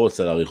 לא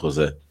רוצה להאריך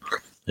חוזה,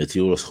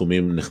 תהיו לו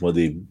סכומים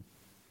נחמדים,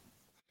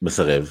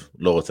 מסרב,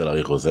 לא רוצה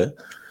להאריך חוזה,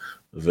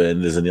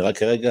 וזה נראה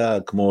כרגע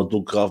כמו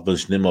דו קרב בין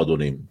שני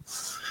מועדונים,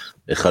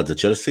 אחד זה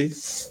צ'לסי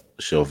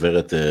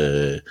שעוברת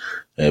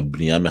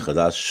בנייה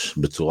מחדש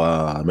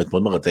בצורה באמת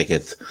מאוד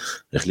מרתקת,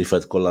 החליפה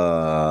את כל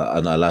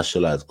ההנהלה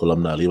שלה, את כל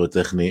המנהלים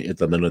הטכני,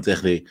 את המנהל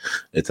הטכני,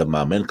 את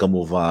המאמן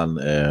כמובן,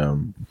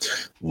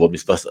 ועוד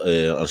מספר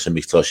אנשי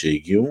מקצוע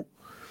שהגיעו,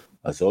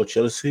 אז זה או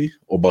צ'לסי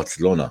או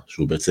ברצלונה,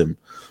 שהוא בעצם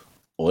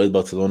אוהד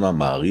ברצלונה,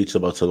 מעריץ של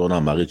ברצלונה,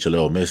 מעריץ של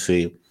לאאו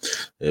מסי,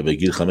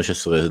 בגיל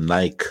 15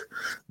 נייק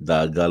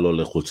דאגה לו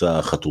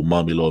לחולצה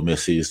חתומה מלאאו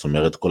מסי, זאת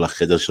אומרת כל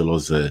החדר שלו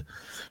זה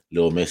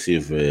לאאו מסי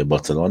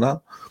וברצלונה,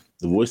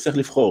 והוא יצטרך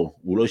לבחור,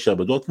 הוא לא יישאר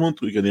בדורטמונד,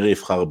 הוא כנראה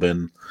יבחר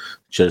בין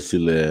צ'לסי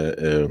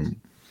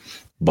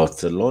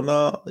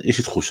לברצלונה, יש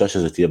לי תחושה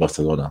שזה תהיה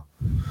ברצלונה,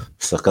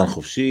 שחקן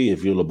חופשי,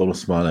 הביאו לו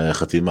בונוס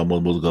חתימה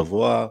מאוד מאוד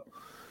גבוה,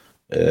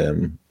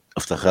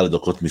 הבטחה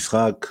לדקות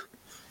משחק,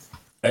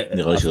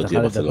 נראה לי שזה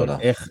תהיה ברצלונה.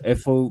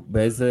 איפה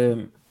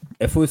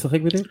הוא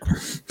ישחק בדיוק?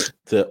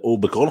 הוא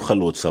בקרון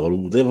חלוץ, אבל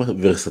הוא די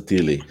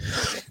ורסטילי.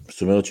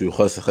 זאת אומרת שהוא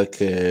יכול לשחק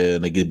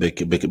נגיד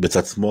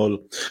בצד שמאל,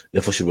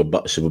 איפה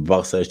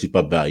שבברסה יש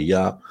טיפה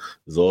בעיה,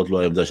 זו עוד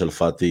לא העמדה של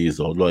פאטי,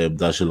 זו עוד לא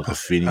העמדה של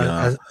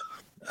רפיניה.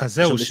 אז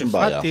זהו,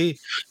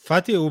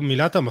 שפאטי הוא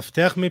מילת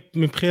המפתח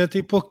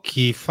מבחינתי פה,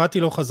 כי פאטי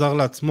לא חזר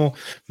לעצמו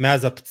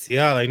מאז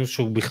הפציעה, ראינו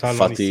שהוא בכלל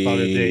לא נספר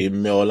פאטי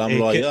מעולם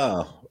לא היה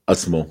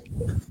עצמו,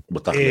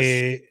 בתכלס.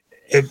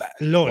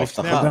 לא,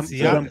 לפני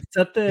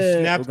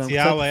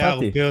הפציעה הוא היה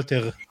הרבה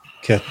יותר,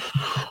 כן,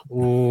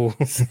 הוא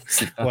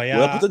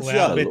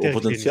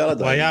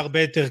היה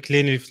הרבה יותר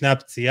קליני לפני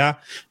הפציעה,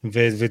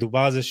 ודובר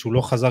על זה שהוא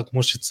לא חזר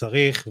כמו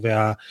שצריך,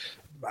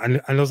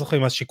 אני לא זוכר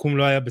אם השיקום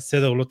לא היה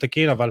בסדר או לא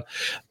תקין, אבל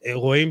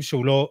רואים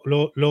שהוא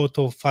לא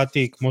אותו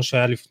פאטי כמו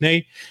שהיה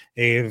לפני,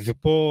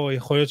 ופה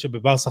יכול להיות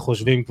שבברסה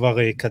חושבים כבר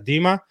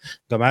קדימה,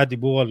 גם היה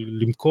דיבור על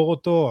למכור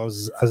אותו,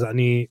 אז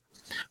אני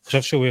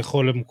חושב שהוא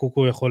יכול,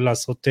 מוקוקו יכול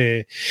לעשות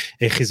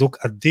חיזוק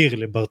אדיר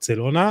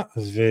לברצלונה,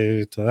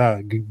 ואתה יודע,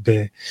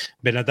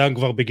 בן אדם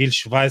כבר בגיל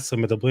 17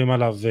 מדברים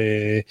עליו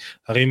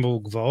הרים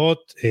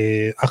וגבעות,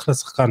 אחלה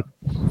שחקן,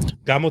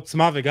 גם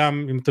עוצמה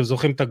וגם אם אתם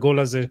זוכרים את הגול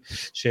הזה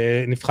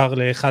שנבחר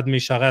לאחד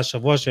משערי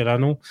השבוע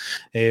שלנו,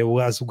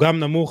 אז הוא גם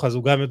נמוך, אז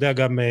הוא גם יודע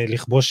גם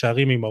לכבוש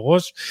שערים עם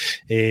הראש,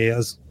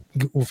 אז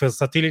הוא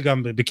ורסטילי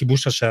גם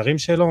בכיבוש השערים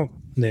שלו,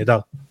 נהדר.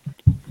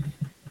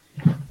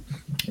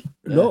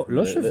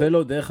 לא שווה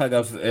לו דרך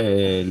אגב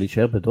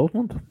להישאר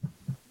בדורטמונד?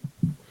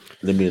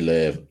 למי?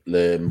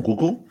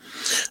 למקוקו?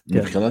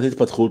 מבחינת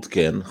התפתחות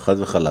כן, חד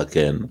וחלק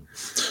כן,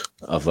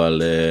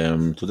 אבל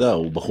אתה יודע,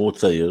 הוא בחור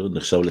צעיר,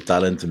 נחשב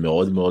לטלנט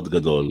מאוד מאוד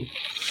גדול,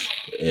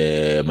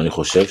 אני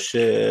חושב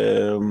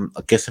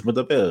שהכסף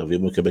מדבר,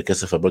 ואם הוא יקבל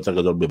כסף הרבה יותר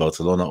גדול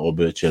בברצלונה או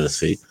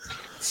בצ'לסי,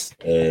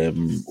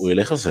 הוא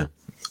ילך על זה.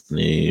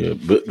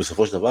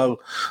 בסופו של דבר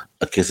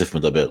הכסף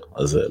מדבר,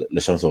 אז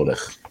לשם זה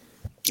הולך.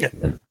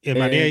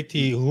 אם אני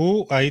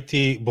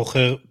הייתי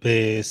בוחר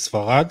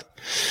בספרד,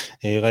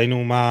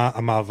 ראינו מה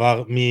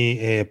המעבר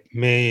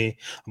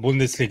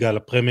מהבונדסליגה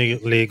לפרמייר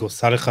ליג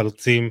עושה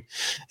לחלוצים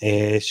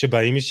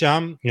שבאים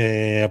משם,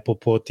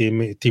 אפרופו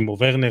טימו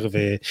ורנר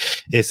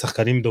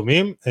ושחקנים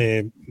דומים,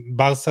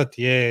 ברסה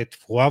תהיה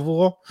תפורה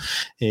עבורו,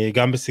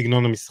 גם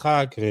בסגנון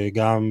המשחק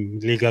וגם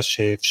ליגה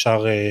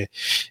שאפשר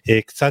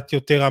קצת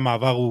יותר,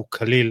 המעבר הוא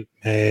קליל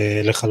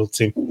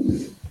לחלוצים.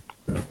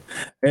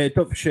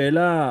 טוב,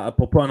 שאלה,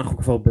 אפרופו אנחנו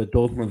כבר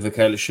בדורטמונד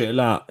וכאלה,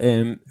 שאלה,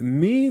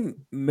 מי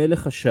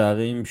מלך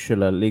השערים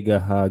של הליגה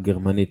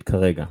הגרמנית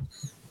כרגע?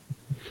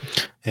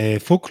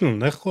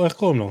 פוקלון, איך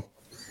קוראים לו?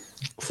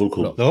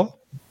 פוקלון. לא?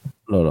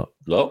 לא.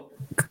 לא?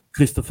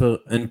 כריסטופר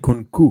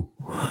אנקונקו,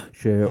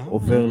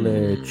 שעובר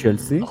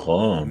לצ'לסי.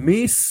 נכון.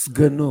 מי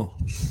סגנו?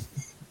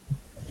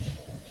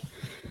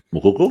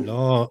 מוקוקו?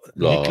 לא,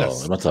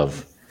 ניקלס. לא, מצב.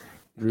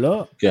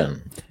 לא. כן.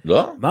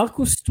 לא?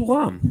 מרקוס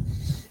טורם.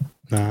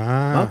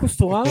 מרקוס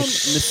טורם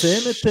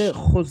מסיים את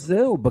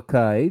חוזהו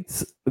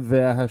בקיץ,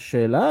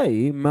 והשאלה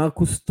היא,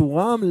 מרקוס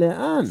טורם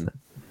לאן?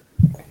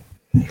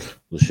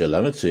 זו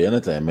שאלה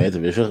מצוינת האמת,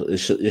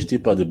 ויש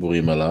טיפה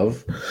דיבורים עליו.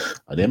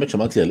 אני האמת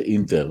שמעתי על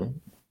אינטר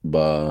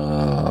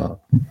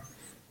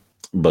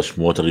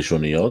בשמועות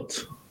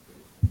הראשוניות,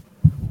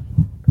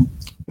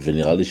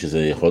 ונראה לי שזה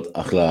יכול להיות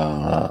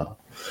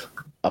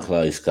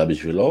אחלה עסקה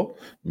בשבילו.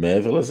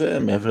 מעבר לזה,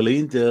 מעבר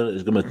לאינטר,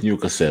 יש גם את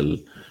ניוקאסל,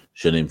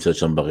 שנמצאת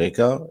שם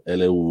ברקע.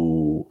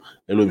 אלו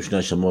עם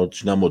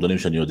שני המועדונים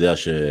שאני יודע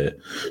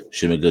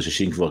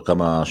שמגששים כבר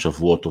כמה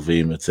שבועות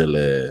טובים אצל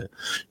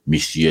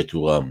מיסיה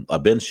טורם.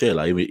 הבן של,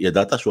 האם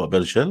ידעת שהוא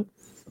הבן של?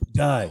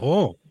 די.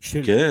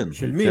 כן.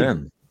 של מי? כן.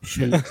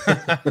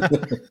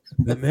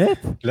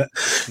 באמת?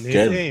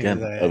 כן,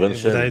 הבן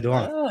של.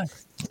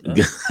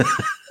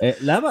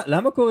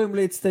 למה קוראים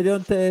לי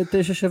אצטדיון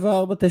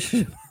 974?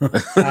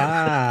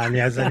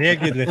 אז אני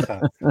אגיד לך.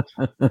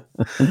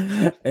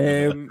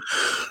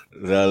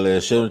 זה על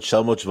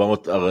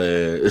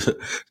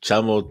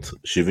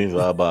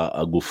 974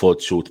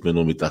 הגופות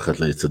שהוטמנו מתחת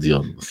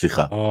לאצטדיון,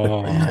 סליחה.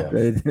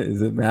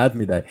 זה מעט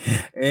מדי.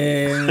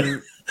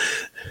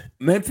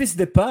 ממפיס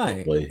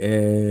דפאי,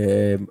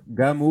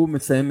 גם הוא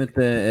מסיים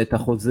את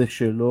החוזה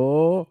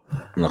שלו.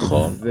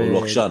 נכון, הוא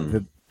לא עקשן.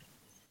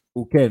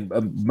 הוא כן,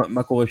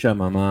 מה קורה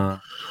שם?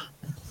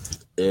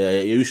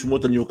 היו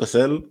שמות על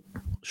ניוקאסל,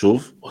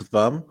 שוב, עוד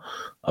פעם,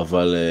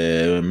 אבל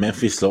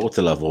ממפיס לא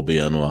רוצה לעבור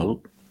בינואר,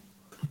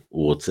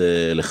 הוא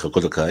רוצה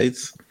לחכות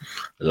לקיץ,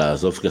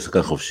 לעזוב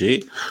כשחקן חופשי,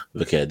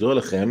 וכידוע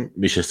לכם,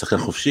 מי ששחקן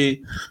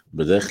חופשי,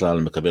 בדרך כלל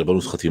מקבל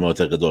בונוס חתימה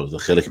יותר גדול, זה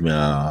חלק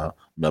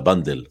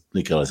מהבנדל,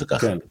 נקרא לזה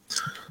ככה.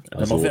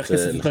 אתה מרוויח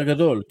כסף יותר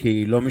גדול,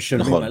 כי לא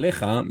משלמים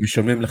עליך,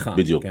 משלמים לך.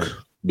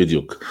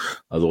 בדיוק.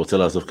 אז הוא רוצה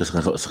לעזוב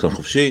כשחקן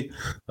חופשי,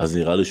 אז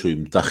נראה לי שהוא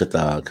ימתח את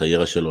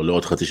הקריירה שלו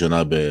לעוד חצי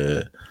שנה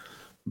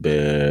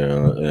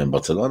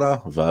בברצלונה,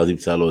 ואז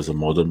ימצא לו איזה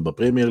מועדון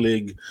בפרמייר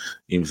ליג.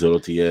 אם זה לא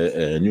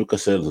תהיה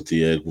ניוקאסל, זו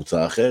תהיה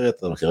קבוצה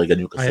אחרת, אבל כרגע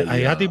ניוקאסל...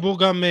 היה דיבור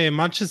גם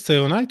מנצ'סטר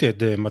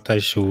יונייטד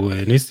מתישהו,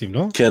 ניסים,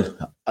 לא? כן,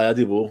 היה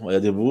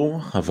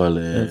דיבור, אבל...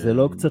 זה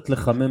לא קצת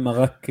לחמם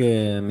מרק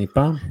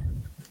מפעם?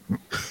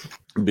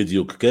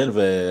 בדיוק, כן,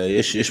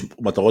 ויש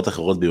מטרות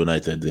אחרות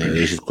ביונייטד,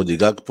 יש את קודי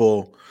גג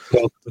פה,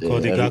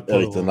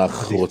 אריק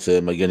תנח רוצה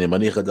מגן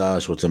ימני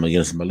חדש, רוצה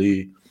מגן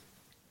שמאלי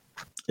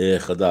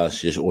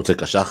חדש, רוצה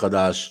קשר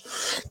חדש,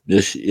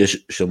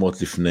 יש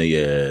שמות לפני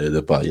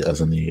דפאי,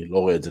 אז אני לא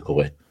רואה את זה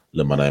קורה,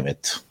 למען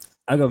האמת.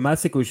 אגב, מה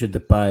הסיכוי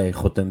שדפאי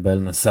חותם באל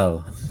נסר?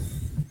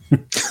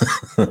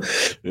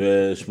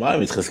 ושמע,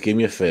 הם מתחזקים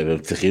יפה, והם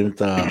צריכים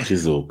את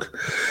החיזוק.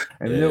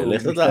 הוא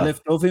השתלב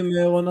טוב עם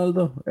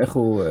רונלדו? איך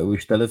הוא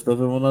השתלב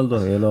טוב עם רונלדו?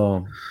 יהיה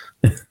לו...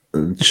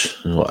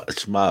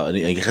 תשמע,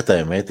 אני אגיד לך את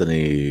האמת,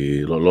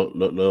 אני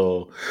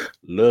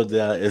לא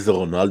יודע איזה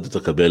רונלדו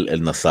תקבל אל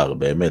נסר,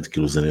 באמת,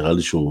 כאילו זה נראה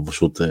לי שהוא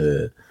פשוט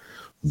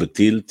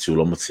בטילט, שהוא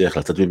לא מצליח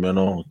לצאת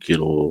ממנו,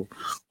 כאילו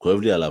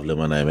כואב לי עליו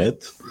למען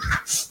האמת.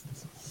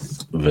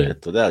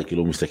 ואתה יודע,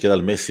 כאילו הוא מסתכל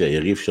על מסי,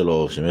 היריב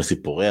שלו, שמסי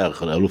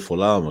פורח, אלוף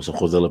עולם, עכשיו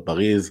חוזר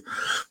לפריז,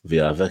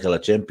 ויאבק על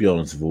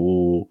הצ'מפיונס,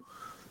 והוא,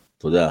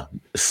 אתה יודע,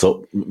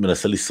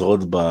 מנסה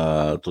לשרוד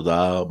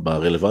בתודעה,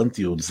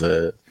 ברלוונטיות,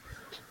 זה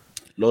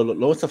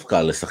לא מצב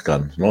קל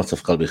לשחקן, לא מצב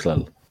קל בכלל.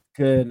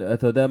 כן,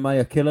 אתה יודע מה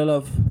יקל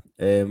עליו?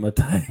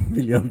 200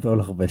 מיליון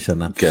דולר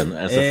בשנה. כן,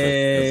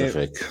 אין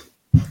ספק.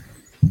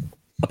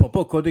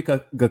 אפרופו קודי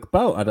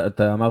גגפאו,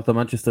 אתה אמרת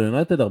מנצ'סטר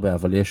יונייטד הרבה,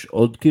 אבל יש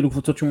עוד כאילו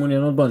קבוצות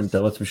שמעוניינות בו, אני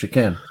מתאר לעצמי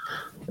שכן.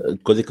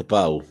 קודי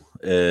קפאו.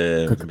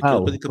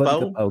 קודי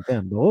קפאו, כן,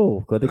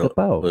 ברור, קודי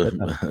קפאו.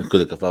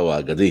 קודי קפאו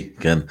האגדי,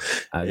 כן.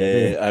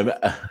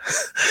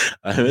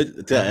 האמת,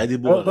 תראה, היה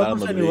דיבור על ריאל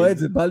מדריד. שאני רואה את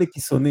זה, בא לי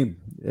כיסונים.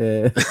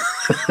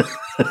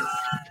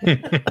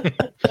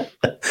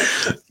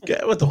 כן,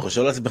 אתה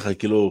חושב לעצמך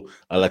כאילו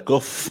על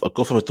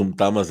הקוף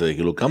המטומטם הזה,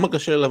 כאילו כמה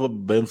קשה לבוא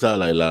באמצע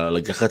הלילה,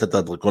 לקחת את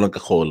הדרקון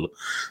הכחול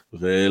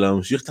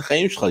ולהמשיך את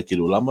החיים שלך,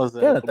 כאילו למה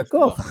זה... כן, אתה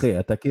קוף אחי,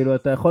 אתה כאילו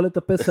אתה יכול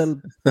לטפס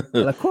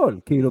על הכל,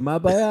 כאילו מה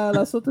הבעיה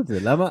לעשות את זה?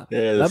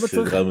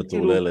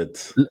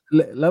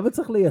 למה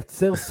צריך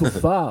לייצר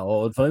סופה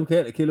או דברים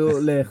כאלה, כאילו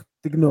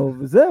תגנוב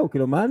וזהו,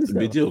 כאילו מה אני...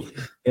 בדיוק,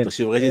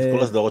 תקשיב, ראיתי את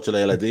כל הסדרות של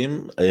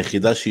הילדים,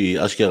 היחידה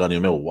שהיא אשכרה, אני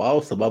אומר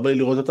וואו, סבבה לי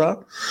לראות אותה,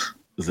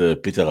 זה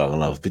פיטר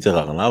הארנב. פיטר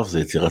הארנב זה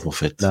יצירת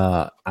מופת. לא,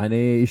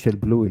 אני איש של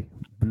בלואי.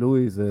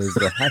 בלואי זה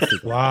הסדרה.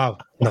 וואו,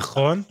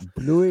 נכון.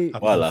 בלואי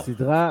זה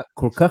סדרה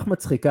כל כך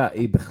מצחיקה,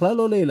 היא בכלל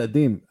לא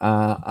לילדים.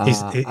 היא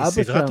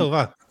סדרה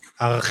טובה,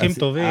 ערכים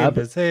טובים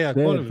וזה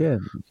הכל. כן,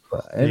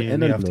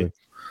 אין על בלואי.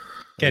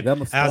 כן,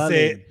 אז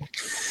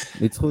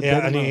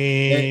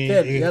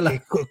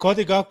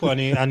קודי גג פה,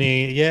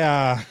 אני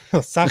אהיה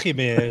הסחי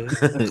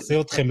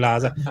מחזיר אתכם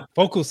לזה.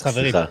 פוקוס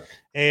חברים.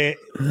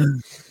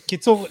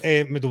 קיצור,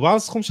 מדובר על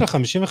סכום של 55-60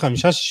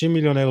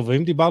 מיליון אירו,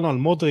 ואם דיברנו על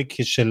מודריק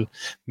של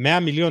 100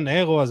 מיליון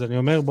אירו, אז אני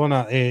אומר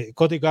בונה,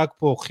 קודי גג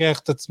פה הוכיח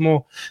את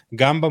עצמו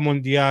גם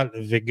במונדיאל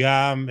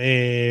וגם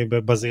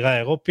בזירה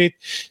האירופית,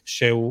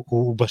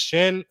 שהוא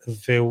בשל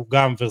והוא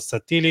גם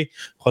ורסטילי,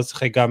 יכול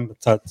לשחק גם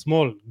בצד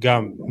שמאל,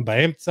 גם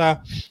באמצע,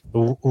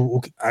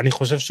 אני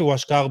חושב שהוא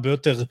השקעה הרבה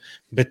יותר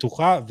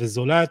בטוחה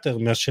וזולה יותר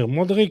מאשר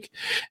מודריק,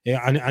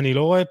 אני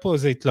לא רואה פה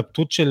איזו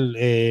התלבטות של,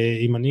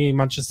 אם אני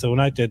מנצ'סטר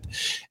יונייטד,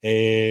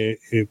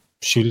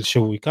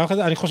 שהוא ייקח את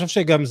זה, אני חושב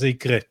שגם זה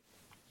יקרה.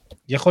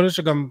 יכול להיות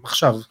שגם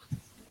עכשיו.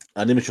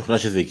 אני משוכנע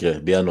שזה יקרה,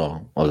 בינואר,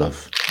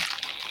 אגב.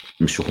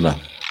 משוכנע.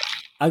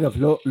 אגב,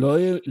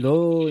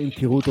 לא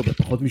ימכרו אותו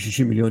בפחות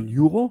מ-60 מיליון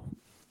יורו,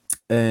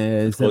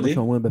 זה מה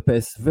שאומרים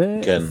בפסו,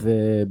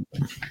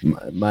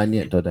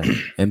 ומעניין, אתה יודע,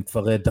 הם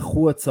כבר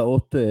דחו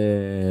הצעות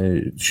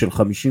של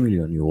 50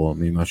 מיליון יורו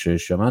ממה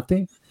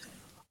ששמעתי,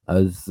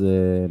 אז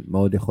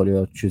מאוד יכול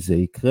להיות שזה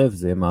יקרה,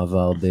 וזה יהיה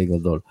מעבר די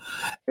גדול.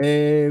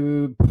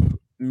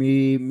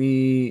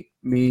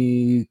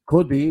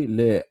 מקודי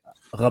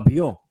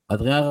לרביו,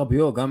 אדריאן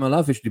רביו, גם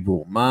עליו יש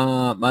דיבור,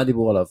 מה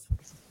הדיבור עליו?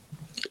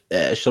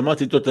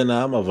 שמעתי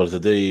טוטנהאם, אבל זה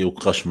די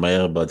הוקרש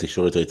מהר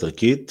בתקשורת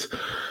האיטלקית,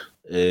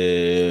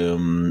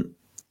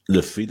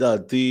 לפי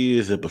דעתי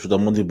זה פשוט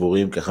המון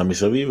דיבורים ככה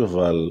מסביב,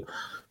 אבל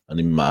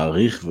אני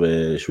מעריך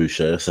שהוא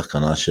יישאר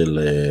שחקנה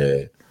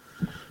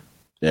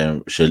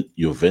של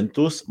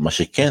יובנטוס, מה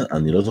שכן,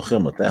 אני לא זוכר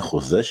מתי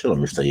החוזה שלו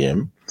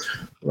מסתיים,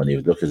 ואני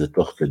אבדוק את זה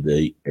תוך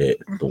כדי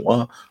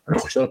תנועה, אני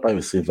חושב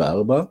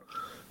 2024,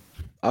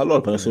 לא,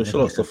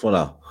 2023, סוף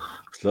עונה,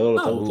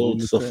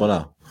 סוף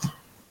עונה,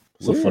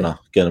 סוף עונה,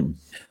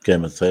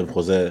 כן, מסיים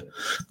חוזה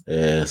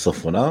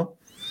סוף עונה,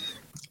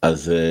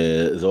 אז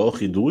זה או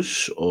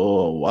חידוש,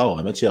 או וואו,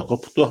 האמת שהכל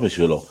פתוח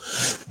בשבילו,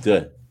 תראה,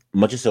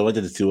 מנצ'סטר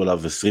יונייטד הציעו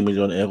עליו 20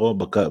 מיליון אירו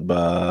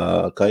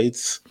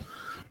בקיץ,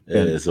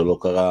 זה לא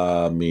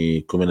קרה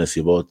מכל מיני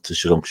סיבות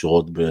שגם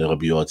קשורות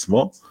ברביו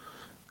עצמו,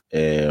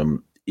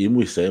 אם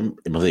הוא יסיים,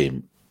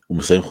 הוא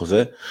מסיים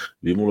חוזה,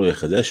 ואם הוא לא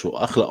יחדש, הוא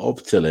אחלה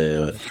אופציה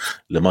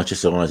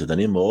למנצ'סטר יונייטד,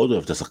 אני מאוד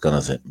אוהב את השחקן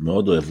הזה,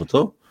 מאוד אוהב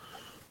אותו,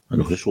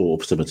 אני חושב שהוא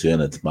אופציה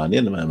מצוינת,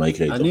 מעניין מה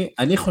יקרה איתו.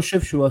 אני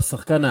חושב שהוא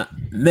השחקן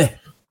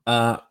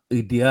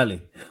האידיאלי,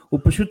 הוא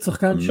פשוט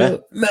שחקן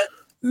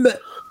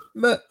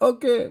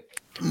אוקיי,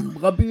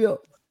 רביו,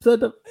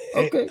 בסדר,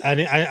 אוקיי.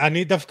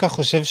 אני דווקא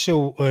חושב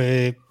שהוא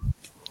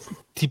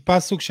טיפה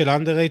סוג של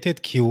underrated,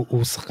 כי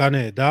הוא שחקן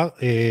נהדר,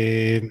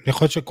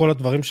 יכול להיות שכל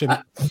הדברים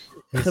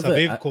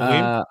מסביב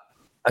קוראים?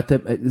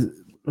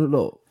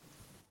 לא,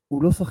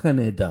 הוא לא שחקן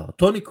נהדר.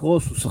 טוני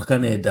קרוס הוא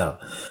שחקן נהדר.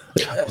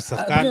 הוא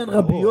שחקן,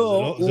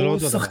 הוא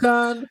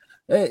שחקן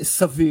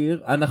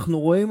סביר, אנחנו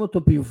רואים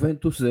אותו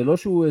ביובנטוס, זה לא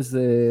שהוא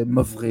איזה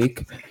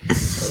מבריק,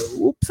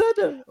 הוא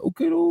בסדר, הוא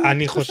כאילו...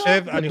 אני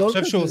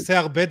חושב שהוא עושה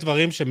הרבה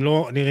דברים שהם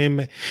לא נראים,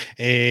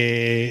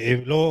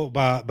 לא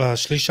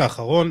בשליש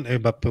האחרון,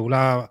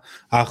 בפעולה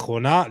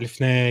האחרונה,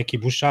 לפני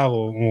כיבוש שער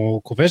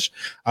או כובש,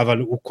 אבל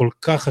הוא כל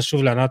כך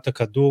חשוב להנעת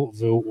הכדור,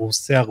 והוא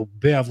עושה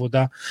הרבה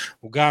עבודה,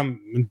 הוא גם,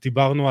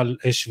 דיברנו על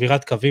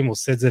שבירת קווים, הוא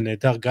עושה את זה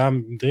נהדר,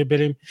 גם עם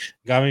דריבלים,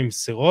 גם עם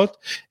סירות,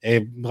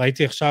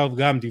 ראיתי עכשיו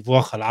גם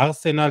דיווח על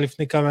ארסנל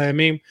לפני כמה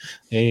ימים,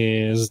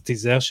 אז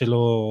תיזהר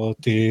שלא...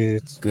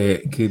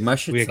 כי מה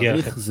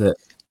שצריך זה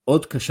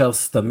עוד קשר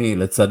סתמי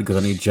לצד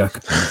גרנית ג'ק.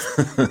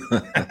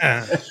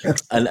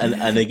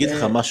 אני אגיד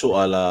לך משהו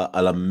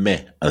על המה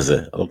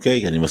הזה,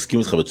 אוקיי? אני מסכים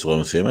איתך בצורה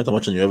מסוימת,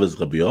 למרות שאני אוהב את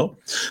רביו,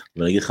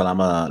 ואני אגיד לך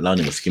למה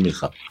אני מסכים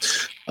איתך.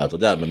 אתה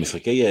יודע,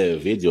 במשחקי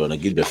וידאו,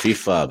 נגיד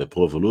בפיפה,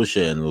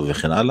 בפרו-אבולושן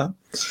וכן הלאה,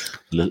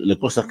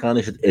 לכל שחקן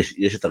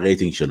יש את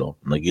הרייטינג שלו,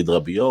 נגיד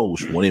רביו הוא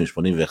 80,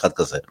 81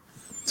 כזה.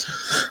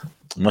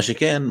 מה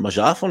שכן, מה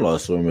שאף פעם לא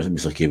עשו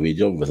במשחקי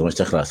וידאו, וזה מה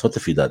שצריך לעשות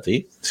לפי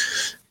דעתי,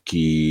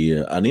 כי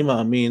אני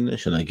מאמין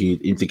שנגיד,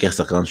 אם תיקח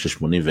שחקן של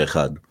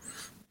 81,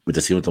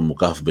 ותשים אותו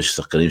מוקף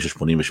בשחקנים של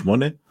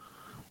 88,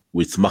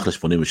 הוא יצמח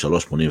ל-83,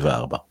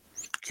 84.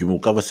 כי הוא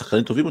מוקף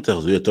בשחקנים טובים יותר,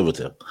 אז הוא יהיה טוב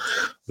יותר.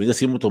 ואם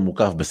תשים אותו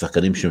מוקף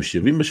בשחקנים שהם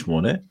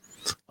 78,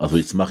 אז הוא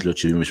יצמח להיות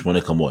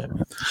 78 כמוהם.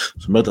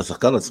 זאת אומרת,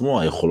 השחקן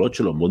עצמו, היכולות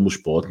שלו מאוד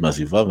מושפעות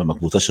מהסביבה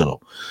ומהקבוצה שלו.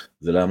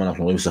 זה למה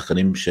אנחנו רואים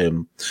שחקנים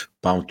שהם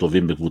פעם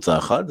טובים בקבוצה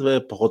אחת,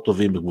 ופחות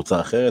טובים בקבוצה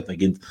אחרת,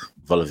 נגיד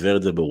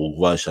ולוורדה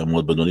באורוגוואי שהיה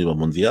מאוד בינוני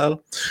במונדיאל,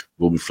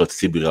 והוא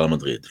מפלצתי בריאל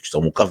מדריד. כשאתה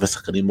מוקף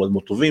בשחקנים מאוד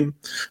מאוד טובים,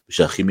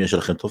 ושהכימיה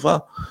שלכם טובה,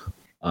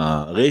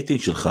 הרייטינג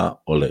שלך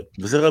עולה,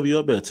 וזה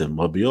רביו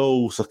בעצם. רביו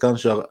הוא שחקן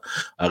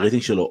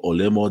שהרייטינג שלו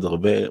עולה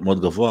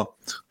מאוד גבוה,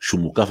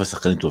 שהוא מוקף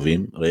לשחקנים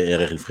טובים, ראה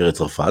ערך נבחרת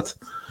צרפת,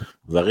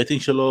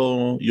 והרייטינג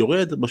שלו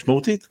יורד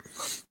משמעותית,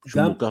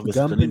 שהוא מוקף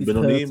בשחקנים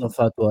בינוניים. גם בנבחרת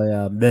צרפת הוא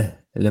היה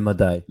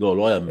למדי.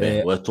 לא היה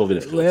הוא היה טוב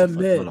לנבחרת צרפת. הוא היה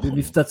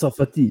במבטא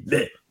צרפתי.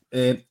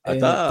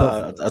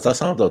 אתה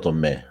שמת אותו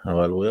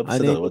אבל הוא היה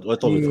בסדר, הוא היה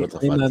טוב לנבחרת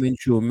צרפת. אני מאמין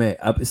שהוא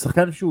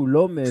שחקן שהוא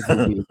לא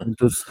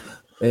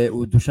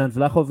הוא דושן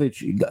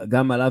ולחוביץ',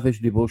 גם עליו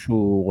יש דיבור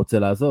שהוא רוצה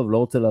לעזוב, לא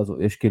רוצה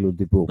לעזוב, יש כאילו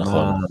דיבור.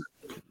 נכון.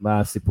 מה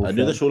הסיפור?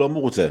 אני יודע שהוא לא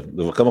מרוצה,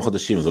 זה כבר כמה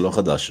חודשים, זה לא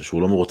חדש,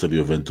 שהוא לא מרוצה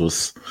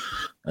ביובנטוס,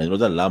 אני לא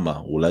יודע למה,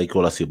 אולי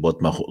כל הסיבות,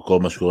 כל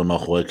מה שקורה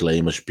מאחורי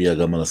קלעים משפיע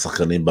גם על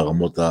השחקנים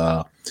ברמות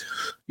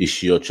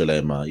האישיות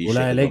שלהם,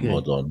 אולי אלגרי.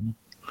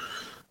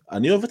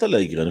 אני אוהב את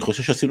אלגרי, אני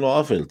חושב שעושים לו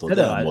עוול, אתה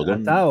יודע,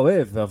 המועדון... אתה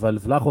אוהב, אבל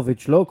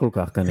ולחוביץ' לא כל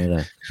כך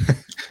כנראה.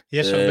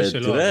 יש הרבה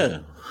שלא.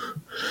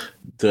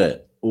 תראה,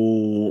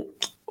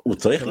 הוא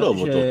צריך לאהוב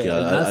אותו, כי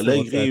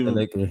אלגרי...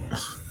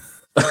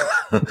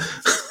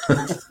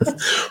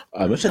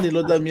 האמת שאני לא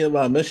יודע מי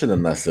המאמן של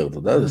הנאסר, אתה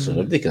יודע, זה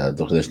שווה בדיקה,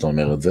 תוך כדי שאתה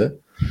אומר את זה,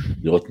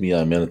 לראות מי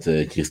יאמן את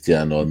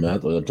קריסטיאנו עוד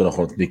מעט, או יותר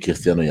נכון, מי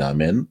קריסטיאנו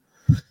יאמן.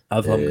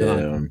 אברהם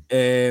גרנט.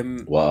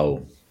 וואו.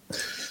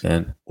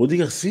 רודי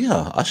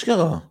גרסיה,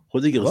 אשכרה,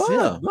 רודי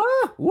גרסיה. מה?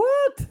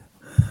 וואט?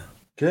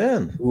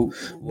 כן.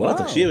 וואו,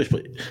 תקשיב,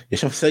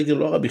 יש שם סגל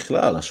לא רע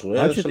בכלל,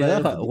 השרוער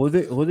שלהם.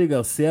 רודי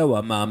גרסיה הוא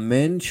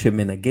המאמן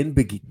שמנגן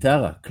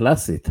בגיטרה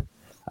קלאסית,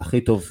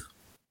 הכי טוב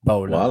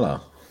בעולם. וואלה.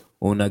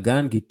 הוא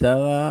נגן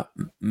גיטרה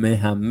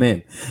מהמם.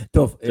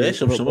 טוב. יש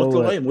שם שמות לא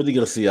רעים, רודי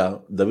גרסיה,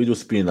 דוד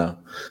אוספינה,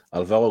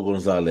 אלברו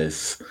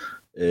גונזלס,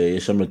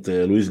 יש שם את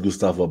לואיס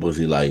גוסטבו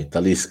הברזילאי,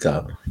 טליסקה,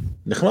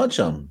 נחמד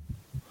שם.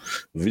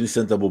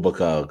 וינסנט אבו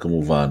בקר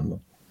כמובן,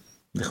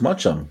 נחמד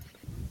שם.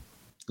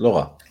 לא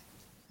רע.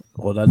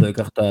 רונלדו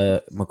ייקח את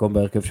המקום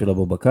בהרכב של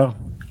אבו בקר?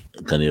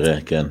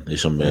 כנראה, כן.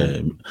 יש שם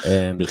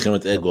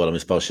מלחמת אגו על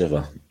המספר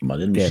 7.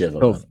 מעניין מ7.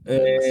 טוב.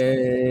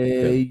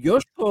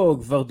 יושקו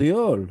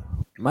גוורדיאול,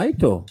 מה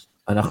איתו?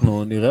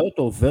 אנחנו נראה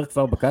אותו עובר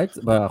כבר בקיץ,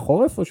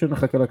 בחורף או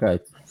שנחכה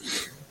לקיץ?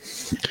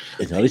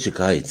 נראה לי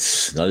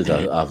שקיץ, נראה לי זה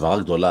העברה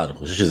גדולה, אני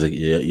חושב שזה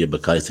יהיה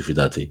בקיץ לפי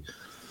דעתי.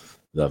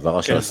 זה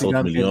העברה של עשרות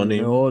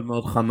מיליונים. מאוד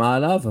מאוד חמה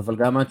עליו, אבל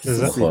גם עד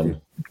שסוסיתי.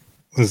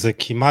 זה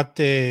כמעט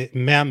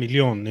 100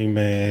 מיליון,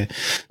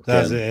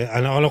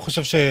 אני לא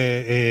חושב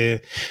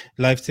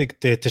שלייפציג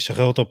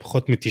תשחרר אותו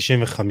פחות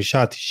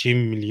מ-95-90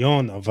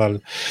 מיליון, אבל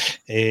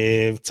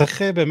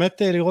צריך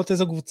באמת לראות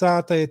איזו קבוצה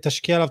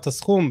תשקיע עליו את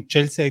הסכום.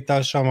 צ'לסי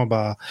הייתה שם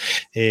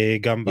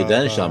גם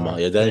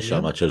ידיים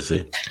שם צ'לסי.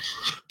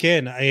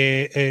 כן,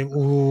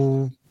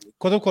 הוא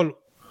קודם כל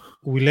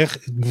הוא ילך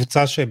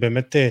קבוצה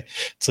שבאמת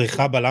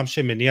צריכה בלם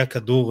שמניע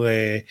כדור,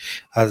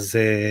 אז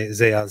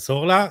זה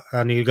יעזור לה.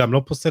 אני גם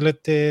לא פוסל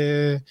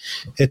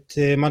את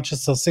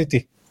מנצ'סטר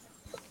סיטי.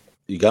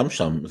 היא גם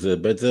שם, זה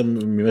בעצם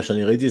ממה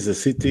שאני ראיתי זה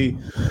סיטי,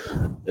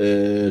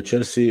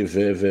 צ'לסי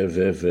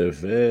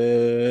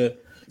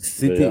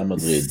וריאל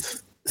מדריד.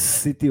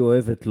 סיטי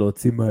אוהבת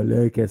להוציא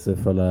מלא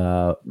כסף על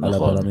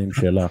הבלמים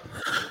שלה.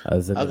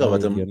 אגב,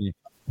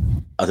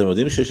 אתם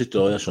יודעים שיש לי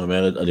תיאוריה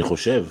שאומרת, אני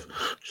חושב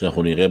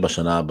שאנחנו נראה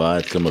בשנה הבאה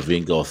את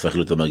קמבינגה הופך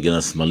להיות המגן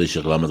השמאלי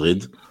של ריאל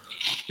מדריד.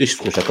 יש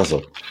תחושה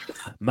כזאת.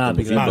 מה,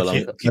 בגלל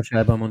מה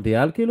שהיה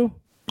במונדיאל כאילו?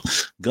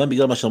 גם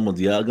בגלל מה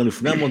שהמונדיאל, גם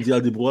לפני המונדיאל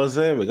דיברו על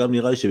זה, וגם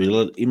נראה לי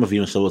שבגלל, אם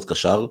מביאים עכשיו עוד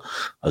קשר,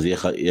 אז יהיה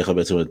לך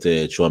בעצם את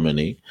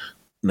צ'ואמני,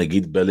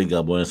 נגיד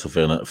בלינגהאם בואנס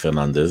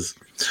פרננדז,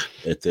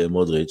 את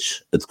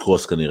מודריץ', את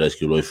קרוס כנראה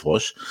כי הוא לא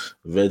יפרוש,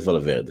 ואת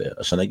ולוורדה.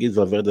 עכשיו נגיד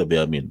ולוורדה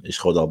בימין, יש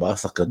לך עוד 4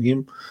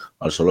 שחקנים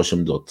על 3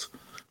 עמדות,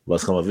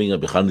 ואז קמבינגה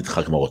בכלל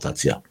נדחק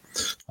מהרוטציה.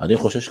 אני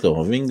חושב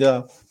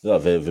שקמבינגה,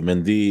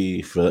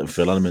 ומנדי,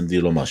 פרלן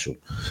מנדי לא משהו.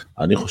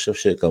 אני חושב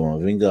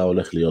שקמבינגה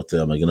הולך להיות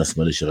המגן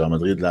השמאלי של ריאל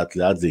מדריד, לאט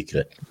לאט זה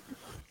יקרה.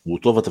 הוא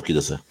טוב בתפקיד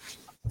הזה.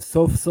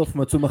 סוף סוף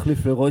מצאו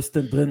מחליף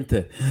לרויסטן ברנטה.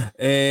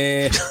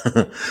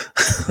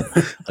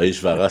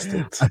 האיש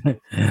והרסטות.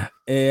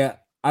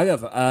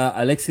 אגב,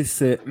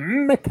 אלכסיס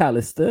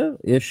מקליסטר,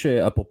 יש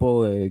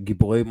אפרופו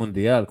גיבורי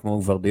מונדיאל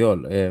כמו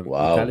ורדיול,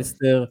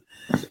 מקליסטר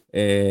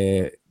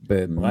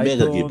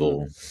מגה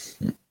גיבור.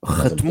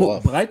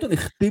 ברייטון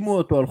החתימו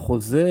אותו על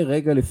חוזה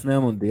רגע לפני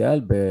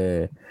המונדיאל,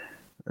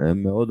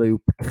 מאוד היו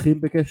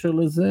פקחים בקשר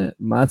לזה.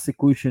 מה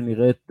הסיכוי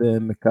שנראה את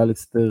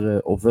מקליסטר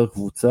עובר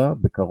קבוצה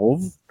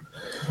בקרוב?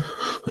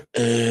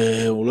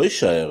 הוא לא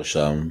יישאר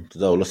שם, אתה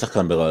יודע, הוא לא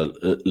שחקן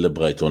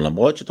לברייטון,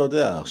 למרות שאתה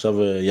יודע,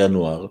 עכשיו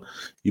ינואר,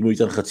 אם הוא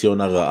ייתן חצי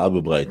עונה רעה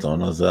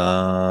בברייטון, אז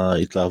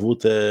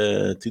ההתלהבות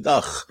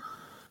תדח,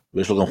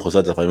 ויש לו גם חוזה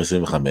את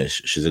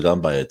 2025, שזה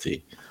גם בעייתי.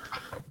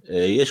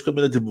 יש כל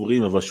מיני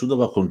דיבורים, אבל שום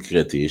דבר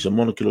קונקרטי, יש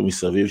המון כאילו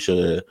מסביב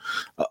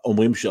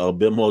שאומרים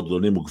שהרבה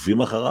מועדונים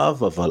עוקבים אחריו,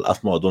 אבל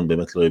אף מועדון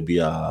באמת לא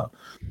הביע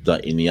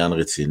עניין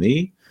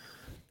רציני.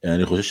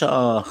 אני חושב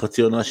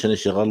שהחצי עונה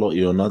שנשארה לו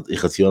היא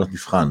חצי עונת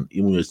מבחן,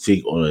 אם הוא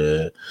יציג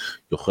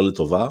יכולת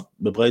טובה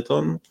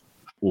בברייטון,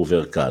 הוא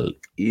עובר קל,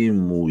 אם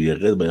הוא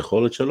ירד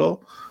ביכולת שלו,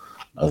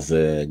 אז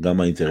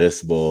גם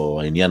האינטרס בו,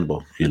 העניין בו,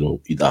 כאילו,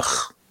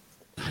 ידח.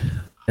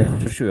 אני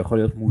חושב שהוא יכול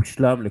להיות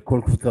מושלם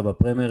לכל קבוצה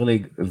בפרמייר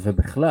ליג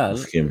ובכלל,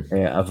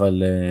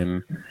 אבל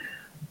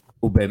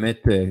הוא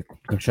באמת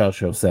קשר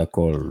שעושה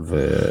הכל,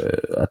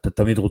 ואתה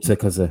תמיד רוצה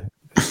כזה.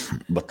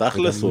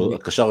 בתכלס הוא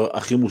הקשר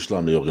הכי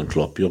מושלם ליורגן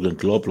קלופ. יורגן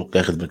קלופ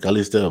לוקח את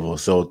מקליסטר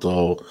ועושה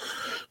אותו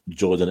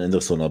ג'ורדן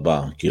אנדרסון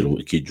הבא, כאילו,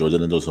 כי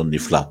ג'ורדן אנדרסון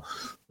נפלא.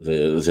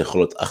 זה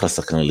יכול להיות אחלה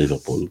שחקן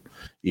לליברפול,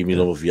 אם היא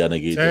לא מביאה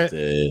נגיד את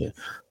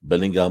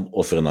בלינגהאם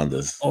או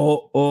פרננדז.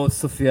 או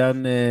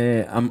סופיאן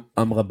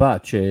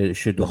אמרבת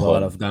שדובר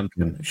עליו גם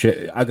כן.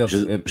 אגב,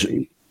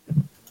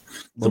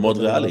 זה מאוד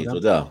ריאלי, אתה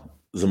יודע.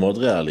 זה מאוד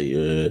ריאלי.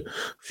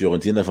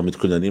 פיורנטינה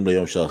מתכוננים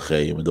ליום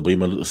שאחרי,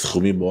 מדברים על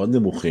סכומים מאוד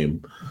נמוכים,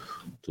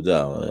 אתה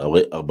יודע,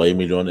 40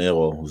 מיליון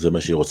אירו, זה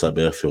מה שהיא רוצה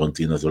בערך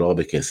פיורנטינה, זה לא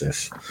הרבה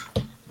כסף.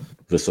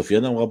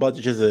 וסופיאן אמרבת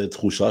יש איזו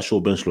תחושה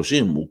שהוא בן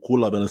 30, הוא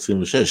כולה בן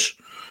 26.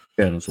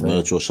 כן, זאת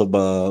אומרת שהוא עכשיו,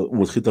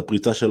 הוא מתחיל את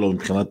הפריטה שלו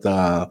מבחינת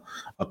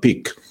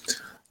הפיק.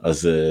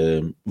 אז,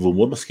 והוא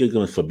מאוד מזכיר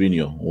גם את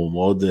פביניו, הוא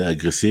מאוד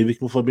אגרסיבי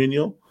כמו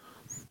פביניו,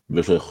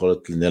 ויש לו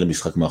יכולת לנהל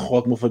משחק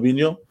מאחורה כמו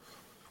פביניו.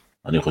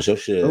 אני חושב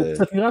הוא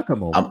קצת נראה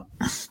כמוהו.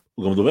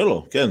 הוא גם דומה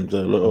לו, כן,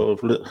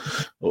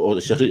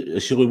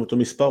 השאירו עם אותו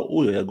מספר,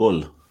 הוא היה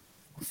גול.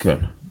 כן.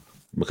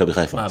 מכבי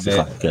חיפה,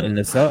 סליחה.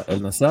 אל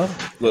נסר?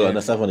 לא, אל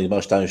נסר נגמר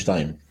 2-2.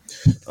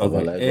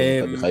 אבל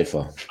היה מכבי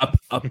חיפה.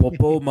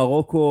 אפרופו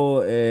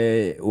מרוקו,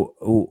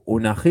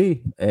 הוא נחי,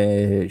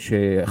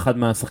 שאחד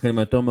מהשחקנים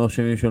היותר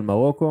מרשימים של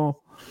מרוקו,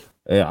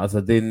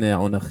 א-דין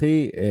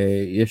עונכי,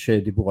 יש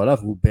דיבור עליו,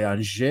 הוא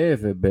באנג'ה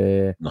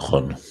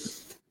נכון.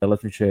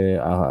 לעצמי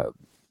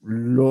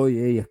שלא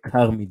יהיה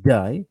יקר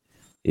מדי,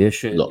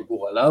 יש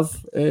דיבור עליו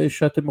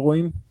שאתם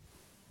רואים?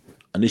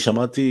 אני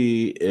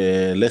שמעתי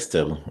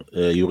לסטר,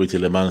 יורי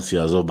טילמנס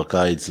יעזוב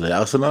בקיץ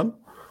לארסנל,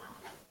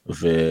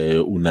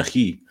 והוא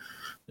נחי,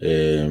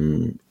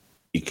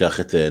 ייקח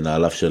את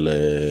נעליו של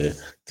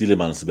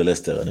טילמנס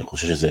בלסטר. אני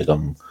חושב שזה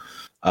גם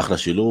אחלה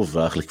שילוב,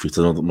 ואחלה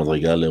קפיצת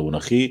מדרגה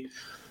לאונחי,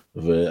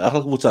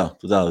 ואחלה קבוצה,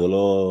 אתה יודע, זה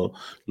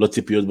לא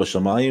ציפיות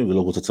בשמיים,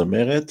 ולא קבוצה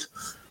צמרת,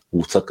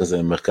 קבוצה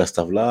כזה מרכז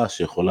טבלה,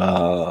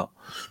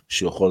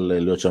 שיכול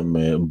להיות שם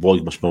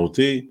בורג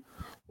משמעותי,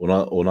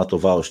 עונה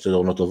טובה או 2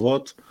 עונות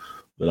טובות,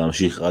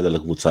 ולהמשיך עד על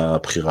הקבוצה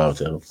הבכירה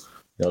יותר.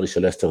 נראה לי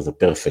שלסטר זה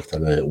פרפקט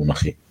על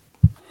אונחי.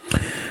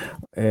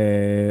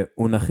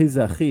 אונחי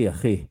זה אחי.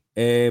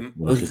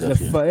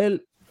 רפאל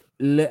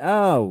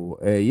לאאו,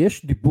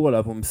 יש דיבור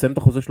עליו, הוא מסיים את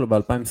החוזה שלו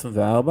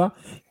ב-2024,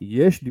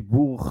 יש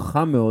דיבור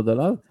חם מאוד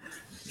עליו,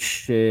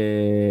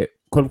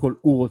 שקודם כל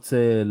הוא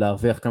רוצה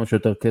להרוויח כמה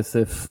שיותר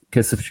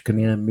כסף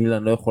שכנראה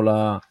מילאן לא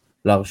יכולה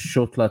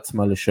להרשות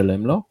לעצמה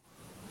לשלם לו,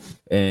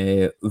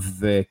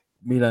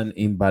 ומילאן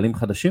עם בעלים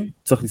חדשים,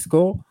 צריך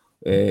לזכור,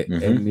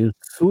 הם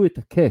ירצו את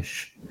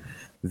הקש,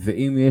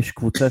 ואם יש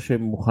קבוצה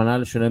שמוכנה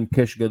לשלם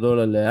קש גדול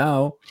על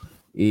לאאו,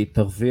 היא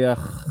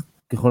תרוויח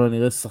ככל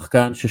הנראה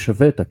שחקן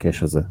ששווה את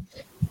הקש הזה.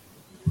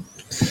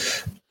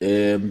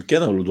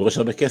 כן, אבל הוא דורש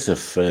הרבה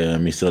כסף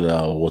מישראל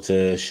לאאו, הוא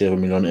רוצה 7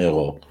 מיליון אירו,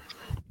 הוא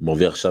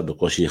מרוויח עכשיו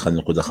בקושי 1.5,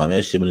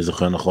 אם אני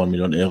זוכר נכון,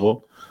 מיליון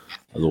אירו,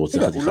 אז הוא רוצה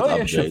חתיכת אפגרייד. הוא לא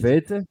יהיה שווה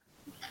את זה?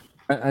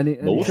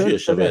 ברור שהוא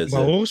ישווה את זה.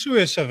 ברור שהוא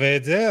ישווה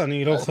את זה,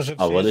 אני לא חושב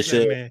שיש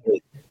להם...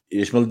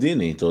 יש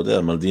מלדיני, אתה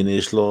יודע, מלדיני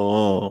יש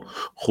לו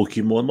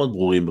חוקים מאוד מאוד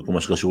ברורים בכל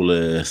מה שקשור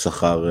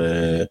לשכר,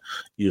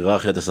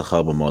 היררכיית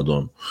השכר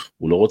במועדון.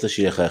 הוא לא רוצה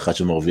שיהיה אחד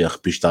שמרוויח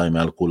פי 2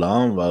 מעל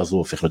כולם, ואז הוא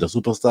הופך להיות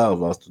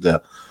סופרסטאר, ואז אתה יודע,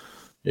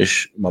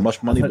 יש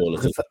ממש מני בו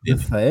לזה.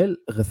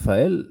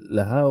 רפאל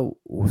לאאו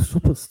הוא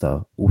סופרסטאר,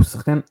 הוא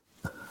שחקן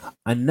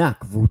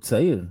ענק והוא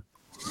צעיר,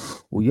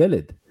 הוא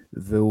ילד,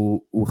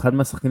 והוא אחד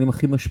מהשחקנים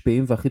הכי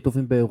משפיעים והכי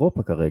טובים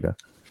באירופה כרגע.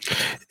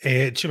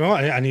 תשמעו,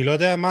 אני לא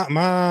יודע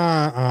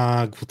מה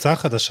הקבוצה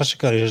החדשה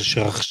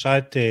שרכשה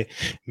את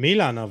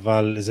מילאן,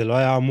 אבל זה לא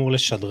היה אמור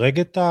לשדרג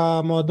את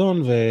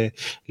המועדון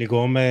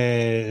ולגרום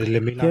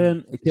למילאן.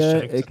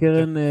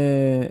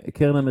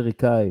 קרן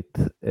אמריקאית.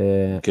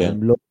 כן,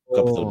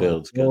 קפיטל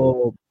בירדס.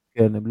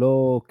 כן, הם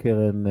לא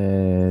קרן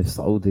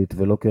סעודית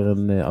ולא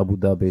קרן אבו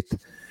דאבית.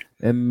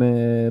 הם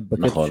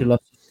בקטע של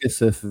לעשות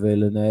כסף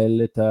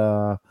ולנהל את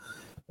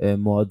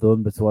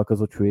המועדון בצורה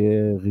כזאת שהוא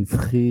יהיה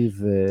רווחי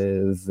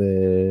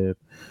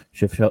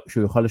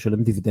שהוא יוכל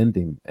לשלם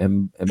דיבידנדים.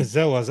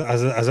 זהו,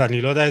 אז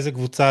אני לא יודע איזה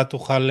קבוצה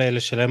תוכל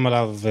לשלם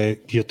עליו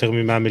יותר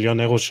מ100 מיליון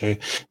אירו,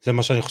 שזה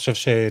מה שאני חושב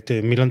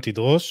שמילאן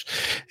תדרוש.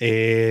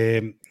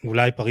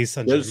 אולי פריס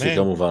סן ז'רמן. צ'לסי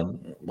כמובן,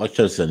 רק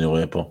צ'לסי אני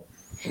רואה פה.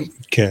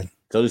 כן.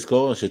 צריך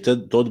לזכור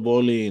שטוד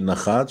בולי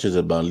נחת,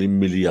 שזה בעלים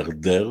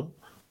מיליארדר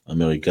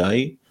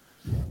אמריקאי,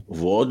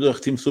 והוא עוד לא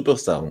החתים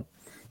סופרסטאר.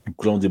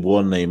 כולם דיברו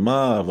על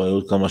נעימה, והיו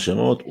עוד כמה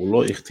שמות, הוא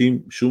לא החתים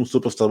שום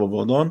סופרסטאר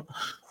במועדון,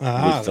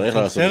 וצריך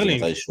לעשות את זה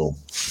מתישהו.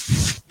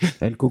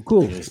 אין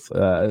קוקו,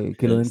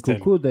 כאילו אין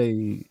קוקו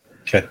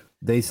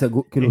די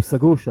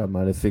סגור שם,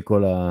 לפי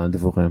כל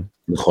הדיווחים.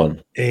 נכון,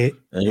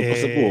 אני לא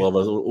סגור,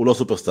 אבל הוא לא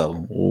סופרסטאר,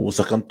 הוא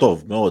שחקן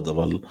טוב מאוד,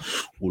 אבל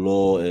הוא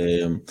לא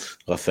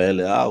רפאל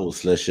לאאו,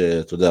 סלש,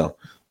 אתה יודע,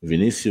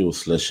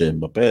 ויניסיוס, סלש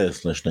מבפה,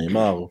 סלש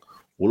נעימר,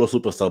 הוא לא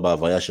סופרסטאר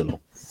בהוויה שלו.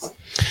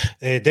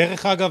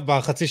 דרך אגב,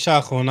 בחצי שעה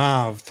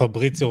האחרונה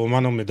פבריציו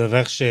רומנו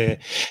מדווח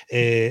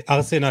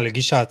שארסנל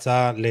הגישה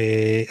הצעה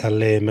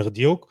על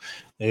מרדיוק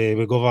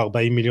בגובה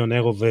 40 מיליון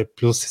אירו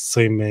ופלוס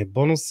 20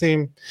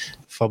 בונוסים.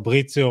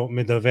 פבריציו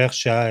מדווח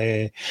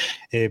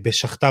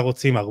שבשכתר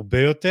רוצים הרבה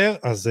יותר,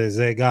 אז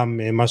זה גם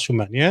משהו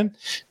מעניין,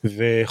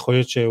 ויכול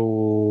להיות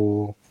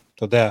שהוא...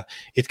 אתה יודע,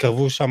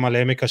 התקרבו שם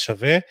לעמק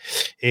השווה.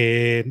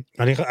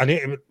 אני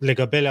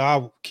לגבי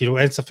לאאו, כאילו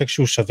אין ספק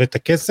שהוא שווה את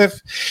הכסף.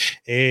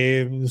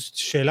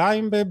 שאלה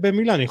אם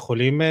במילאן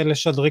יכולים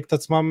לשדרג את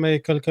עצמם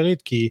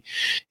כלכלית, כי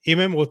אם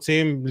הם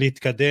רוצים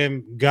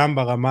להתקדם גם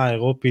ברמה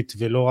האירופית,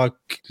 ולא רק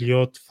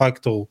להיות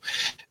פקטור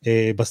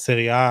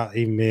בסריה,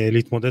 עם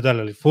להתמודד על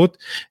אליפות,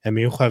 הם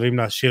יהיו חייבים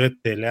להשאיר את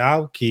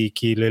לאאו,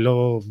 כי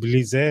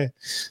בלי זה,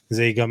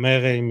 זה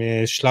ייגמר עם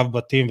שלב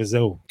בתים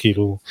וזהו,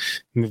 כאילו,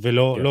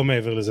 ולא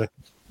מעבר לזה.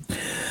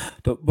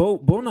 טוב,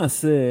 בואו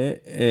נעשה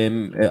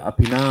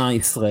הפינה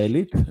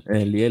הישראלית,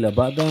 ליאל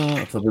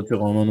עבדה, פבריציו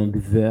רומנו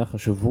דיווח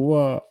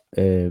השבוע,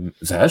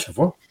 זה היה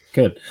שבוע?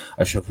 כן,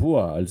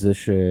 השבוע על זה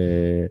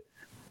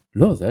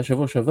לא, זה היה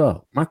שבוע שעבר,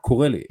 מה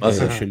קורה לי?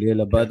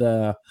 שליאל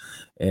עבדה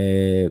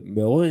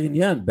מעורר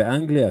עניין,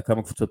 באנגליה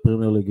כמה קבוצות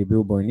פרימייר ליג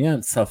הביעו בו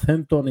עניין,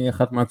 סאות'המפטון היא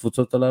אחת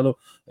מהקבוצות הללו,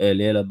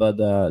 ליאל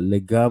עבדה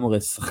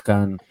לגמרי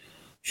שחקן,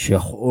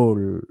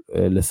 שיכול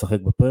לשחק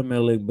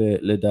בפרמייר ליג,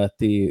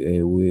 לדעתי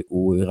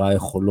הוא הראה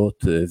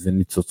יכולות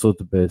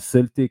וניצוצות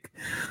בסלטיק.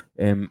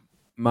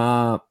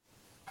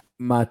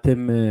 מה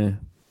אתם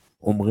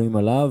אומרים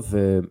עליו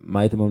ומה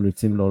הייתם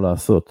ממליצים לו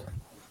לעשות?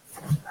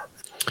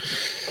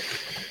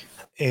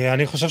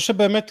 אני חושב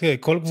שבאמת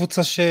כל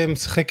קבוצה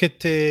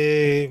שמשחקת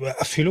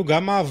אפילו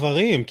גם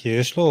מעברים, כי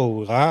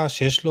הוא ראה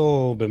שיש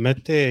לו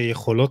באמת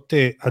יכולות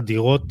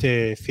אדירות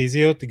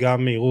פיזיות,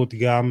 גם מהירות,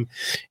 גם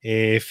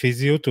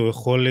פיזיות, הוא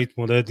יכול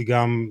להתמודד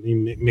גם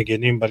עם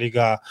מגנים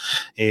בליגה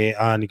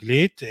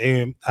האנגלית.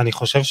 אני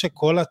חושב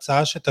שכל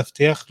הצעה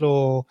שתבטיח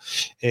לו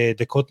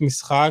דקות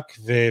משחק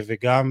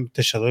וגם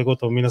תשדרג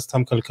אותו מן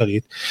הסתם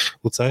כלכלית,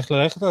 הוא צריך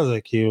ללכת על זה,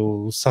 כי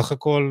הוא סך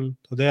הכל,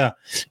 אתה יודע,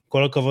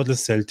 כל הכבוד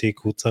לסלטיק,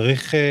 הוא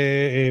צריך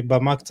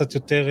במה קצת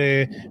יותר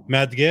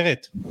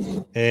מאתגרת,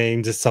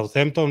 אם זה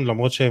סאות'המפטון,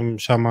 למרות שהם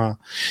שם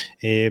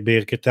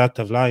בירכתי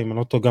הטבלה, אם אני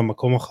לא טועה גם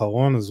מקום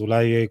אחרון, אז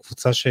אולי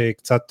קבוצה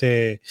שקצת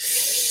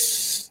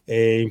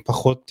עם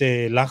פחות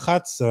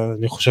לחץ,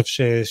 אני חושב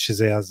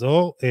שזה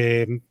יעזור.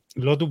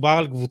 לא דובר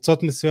על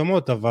קבוצות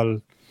מסוימות, אבל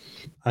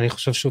אני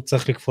חושב שהוא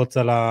צריך לקפוץ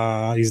על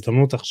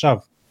ההזדמנות עכשיו.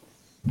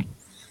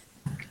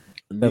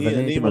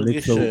 אני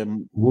מרגיש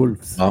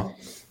וולפס.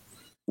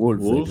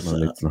 וולפס,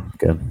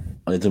 כן.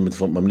 אני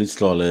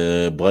ממליץ לו על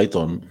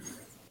ברייטון,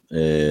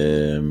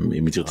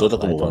 אם תרצו אותה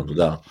כמובן, אתה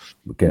יודע,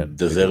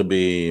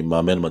 דזרבי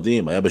מאמן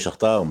מדהים, היה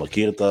בשכתר,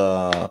 מכיר את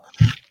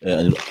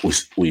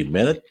הוא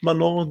אימן את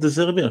מנור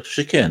דזרבי? אני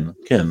חושב שכן,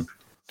 כן.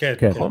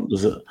 נכון?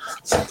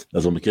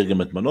 אז הוא מכיר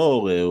גם את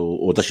מנור,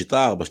 הוא אותה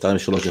שיטה,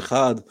 4-2-3-1,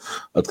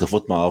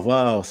 התקפות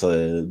מעבר,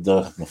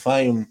 דרך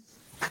כנפיים,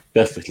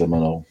 פרפקט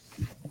למנור.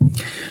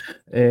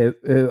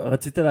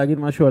 רצית להגיד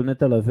משהו על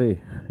נטע לביא,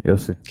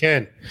 יוסי.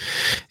 כן,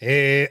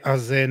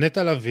 אז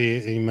נטע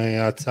לביא עם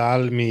הצעה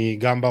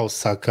מגמבה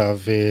אוסקה,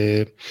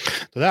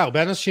 ואתה יודע,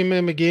 הרבה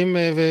אנשים מגיעים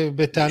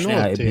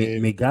בטענות.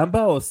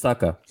 מגמבה או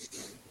אוסקה?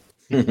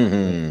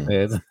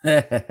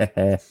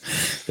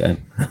 כן.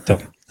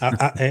 טוב.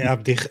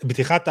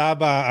 בדיחת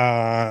האבא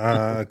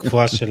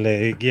הקבועה של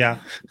הגיעה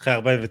אחרי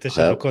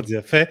 49 דקות, זה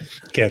יפה,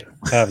 כן,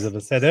 חייב, זה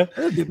בסדר.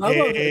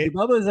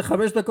 דיברנו איזה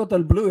 5 דקות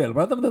על בלואי, על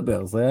מה אתה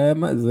מדבר? זה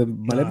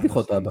מלא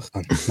בדיחות אבא.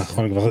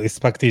 נכון, כבר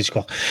הספקתי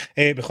לשכוח.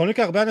 בכל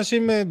מקרה, הרבה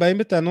אנשים באים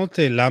בטענות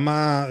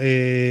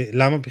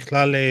למה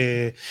בכלל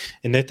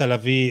נטע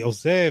לביא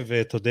עוזב,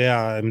 ואתה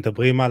יודע, הם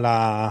מדברים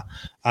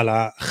על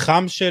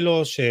החם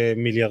שלו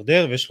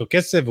שמיליארדר ויש לו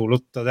כסף והוא לא,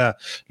 אתה יודע,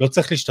 לא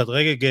צריך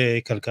להשתדרג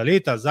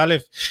כלכלית, אז א',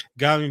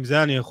 גם עם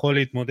זה אני יכול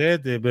להתמודד,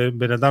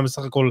 בן אדם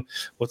בסך הכל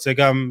רוצה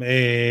גם,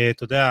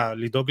 אתה יודע,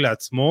 לדאוג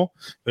לעצמו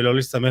ולא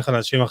להסתמך על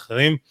אנשים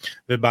אחרים,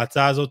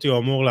 ובהצעה הזאת הוא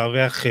אמור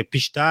להרוויח פי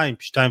 2,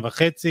 פי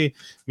 2.5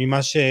 ממה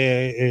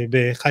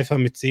שבחיפה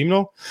מציעים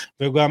לו,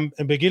 וגם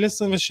בגיל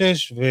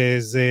 26,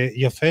 וזה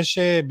יפה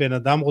שבן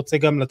אדם רוצה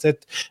גם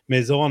לצאת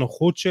מאזור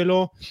הנוחות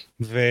שלו,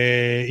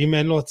 ואם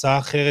אין לו הצעה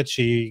אחרת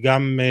שהיא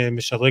גם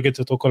משדרגת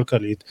אותו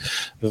כלכלית,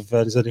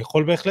 אז אני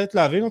יכול בהחלט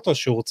להבין אותו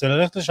שהוא רוצה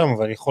ללכת לשם,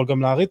 ואני יכול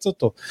גם להריץ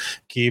אותו,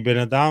 כי בן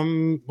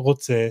אדם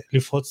רוצה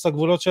לפרוץ את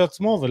הגבולות של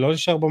עצמו, ולא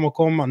להישאר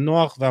במקום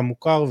הנוח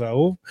והמוכר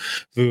והאהוב,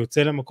 והוא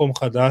יוצא למקום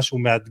חדש,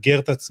 הוא מאתגר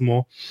את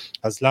עצמו,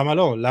 אז למה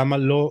לא? למה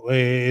לא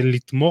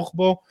לתמוך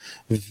בו?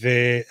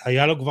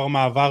 והיה לו כבר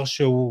מעבר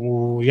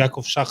שהוא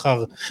יעקב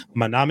שחר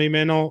מנע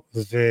ממנו,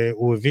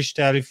 והוא הביא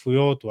 2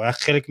 אליפויות, הוא היה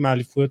חלק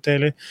מהאליפויות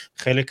האלה,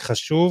 חלק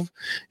חשוב,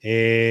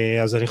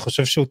 אז אני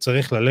חושב שהוא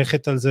צריך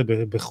ללכת על זה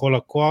בכל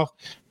הכוח,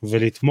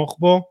 ולתמוך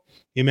בו,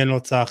 אם אין לו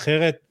הצעה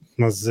אחרת,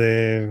 אז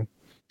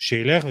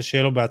שילך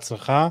ושיהיה לו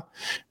בהצלחה,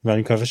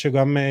 ואני מקווה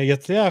שגם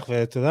יצליח,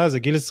 ואתה יודע, זה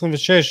גיל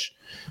 26,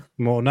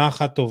 מעונה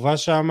אחת טובה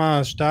שם,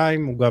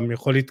 2, הוא גם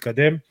יכול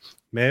להתקדם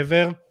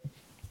מעבר,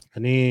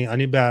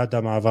 אני בעד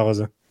המעבר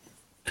הזה.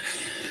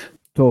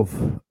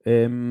 טוב.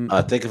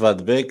 העתק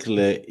והדבק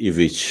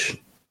לאיביץ',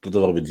 אותו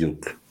דבר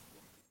בדיוק.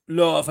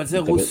 לא, אבל זה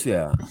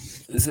רוסיה.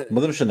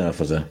 מה זה משנה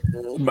איפה זה?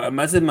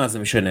 מה זה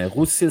משנה?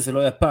 רוסיה זה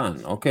לא יפן,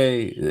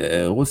 אוקיי?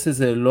 רוסיה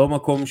זה לא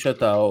מקום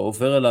שאתה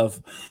עובר אליו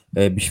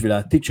בשביל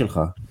העתיד שלך.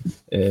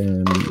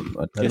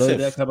 אתה לא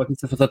יודע כמה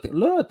כסף אתה...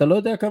 לא, אתה לא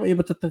יודע כמה... אם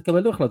אתה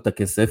תקבל בכלל את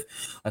הכסף,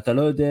 אתה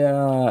לא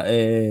יודע...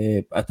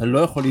 אתה לא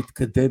יכול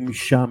להתקדם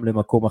משם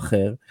למקום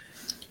אחר.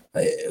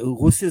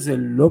 רוסיה זה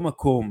לא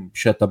מקום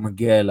שאתה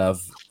מגיע אליו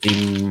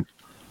עם...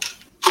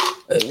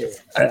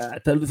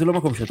 זה לא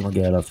מקום שאתה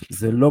מגיע אליו,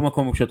 זה לא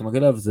מקום שאתה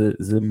מגיע אליו,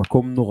 זה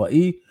מקום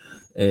נוראי,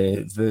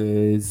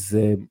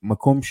 וזה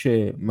מקום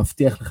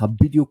שמבטיח לך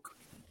בדיוק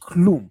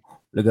כלום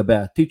לגבי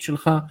העתיד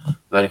שלך,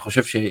 ואני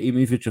חושב שאם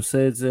איביץ'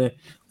 עושה את זה,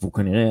 והוא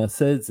כנראה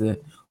יעשה את זה,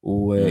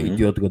 הוא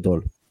אידיוט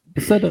גדול.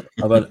 בסדר,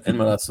 אבל אין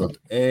מה לעשות.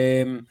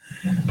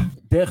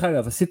 דרך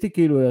אגב, עשיתי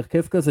כאילו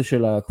הרכב כזה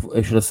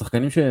של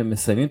השחקנים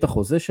שמסיימים את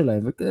החוזה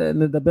שלהם,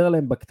 ונדבר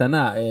עליהם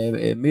בקטנה.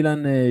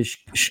 מילן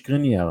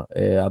שקריניאר,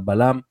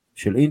 הבלם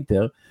של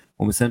אינטר,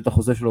 הוא מסיים את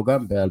החוזה שלו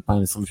גם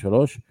ב-2023.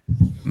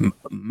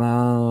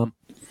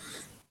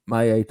 מה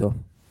היה איתו?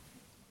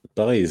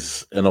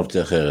 פריז, אין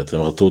אופציה אחרת.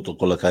 הם רצו אותו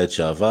כל הקיץ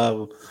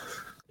שעבר,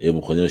 הם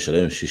מוכנים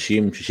לשלם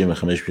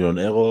 60-65 מיליון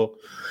אירו,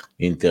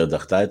 אינטר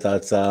דחתה את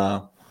ההצעה,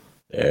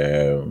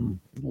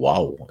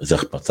 וואו, איזה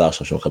החפצה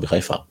עכשיו של מכבי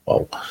חיפה,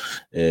 וואו.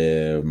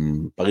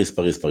 פריז,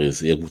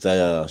 היא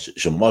הקבוצה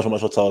שממש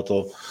רוצה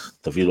אותו,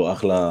 תביא לו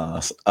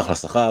אחלה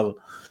שכר,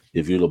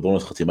 יביאו לו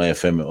בונוס חתימה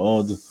יפה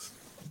מאוד,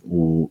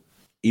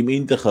 אם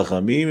אינטר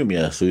חכמים הם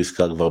יעשו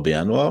עסקה כבר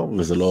בינואר,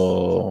 וזה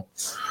לא,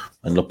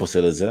 אני לא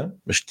פוסל את זה,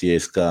 שתהיה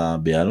עסקה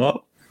בינואר.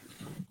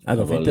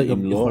 אגב, אינטר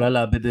גם יכולה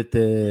לאבד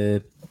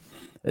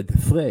את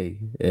פריי.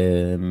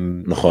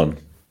 נכון.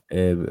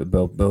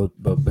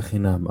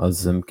 בחינם,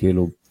 אז הם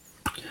כאילו,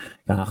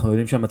 אנחנו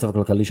יודעים שהמצב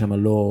הכלכלי שם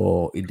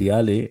לא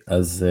אידיאלי,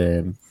 אז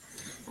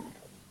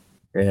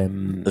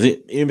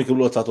אם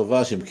יקבלו הצעה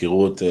טובה,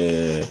 שימכרו את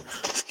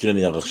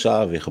סקריניאר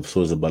עכשיו,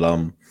 ויחפשו איזה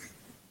בלם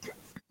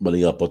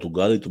בליגה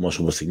הפורטוגלית, או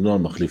משהו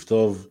בסגנון, מחליף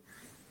טוב,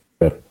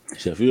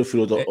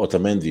 שאפילו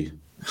אוטמנדי.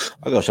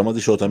 אגב,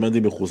 שמעתי שאוטמנדי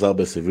מחוזר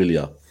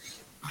בסביליה,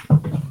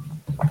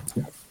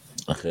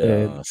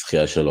 אחרי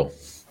השחייה שלו.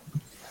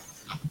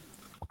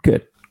 כן.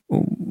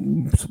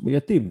 הוא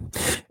יתאים.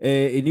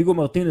 איניגו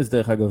מרטינס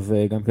דרך אגב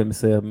גם כן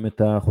מסיים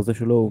את החוזה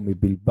שלו, הוא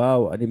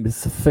מבלבאו, אני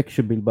בספק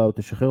שבלבאו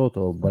תשחרר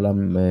אותו,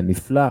 בלם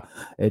נפלא.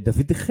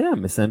 דוד דחיה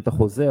מסיים את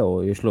החוזה,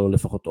 או יש לו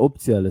לפחות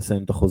אופציה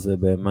לסיים את החוזה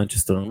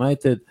במנצ'סטר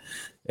יונייטד.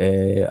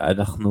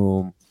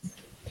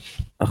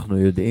 אנחנו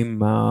יודעים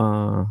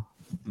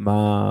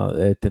מה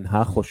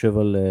תנהך חושב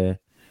על...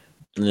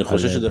 אני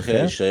חושב שדחיה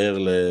יישאר,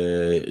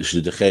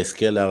 שדחיה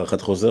יזכה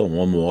להארכת חוזה, הוא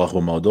מאוד מוערך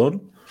במועדון.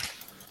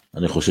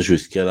 אני חושב שהוא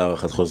יזכה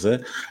להארכת חוזה,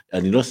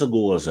 אני לא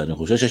סגור על זה, אני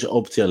חושב שיש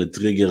אופציה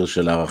לטריגר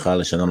של הערכה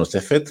לשנה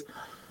נוספת,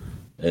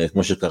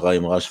 כמו שקרה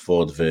עם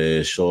רשפורד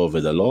ושו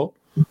ודלו,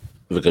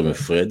 וגם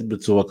הפרד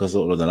בצורה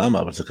כזו, לא יודע למה,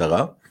 אבל זה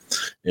קרה,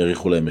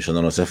 העריכו להם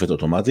בשנה נוספת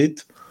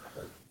אוטומטית,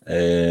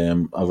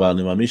 אבל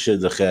אני מאמין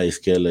שזכיה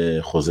יזכה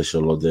לחוזה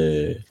של עוד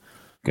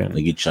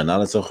נגיד שנה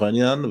לצורך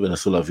העניין,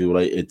 ונסו להביא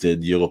אולי את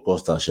דיוגו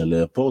קוסטה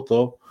של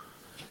פורטו,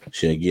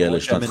 שהגיע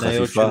לשנת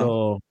חפיפה.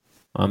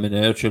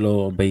 המניות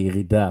שלו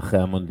בירידה אחרי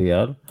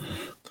המונדיאל.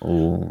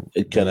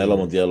 כן, היה לו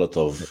מונדיאל לא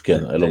טוב. כן,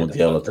 היה לו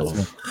מונדיאל לא טוב.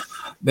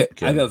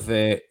 אגב,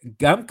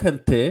 גם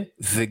קנטה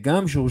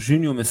וגם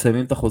ז'ורג'יניו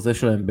מסיימים את החוזה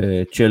שלהם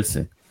בצ'לסי.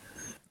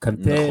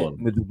 קנטה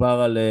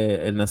מדובר על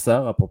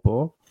אל-נסר,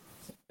 אפרופו.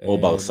 או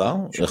ברסה,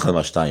 אחד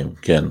מהשתיים,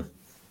 כן.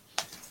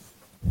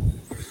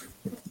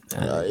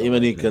 אם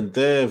אני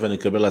קנטה ואני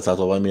אקבל הצעה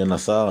טובה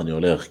מאל-נסר, אני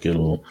הולך,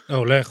 כאילו...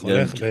 הולך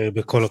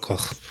בכל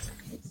הכוח.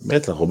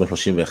 בטח, הוא בן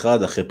 31,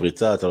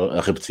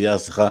 אחרי פציעה,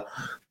 סליחה,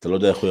 אתה לא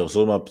יודע איך הוא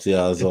יחזור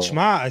מהפציעה הזו.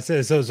 תשמע,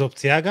 זו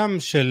פציעה גם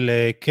של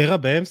קרע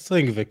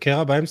באמסטרינג,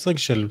 וקרע באמסטרינג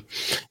של,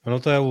 אני לא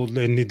יודע, הוא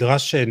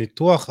נדרש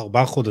ניתוח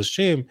 4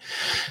 חודשים,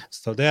 אז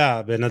אתה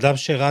יודע, בן אדם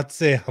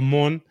שרץ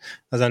המון,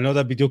 אז אני לא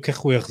יודע בדיוק איך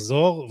הוא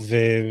יחזור,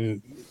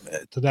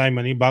 ואתה יודע, אם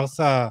אני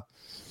ברסה,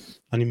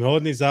 אני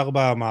מאוד נזהר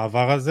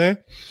במעבר הזה,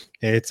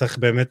 צריך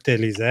באמת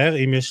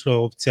להיזהר, אם יש לו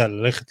אופציה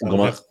ללכת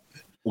להרוויח.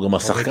 הוא גם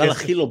השחקן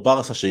הכי לא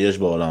ברסה שיש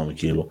בעולם,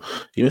 כאילו,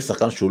 אם יש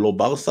שחקן שהוא לא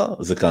ברסה,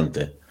 זה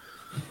קנטה.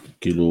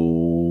 כאילו,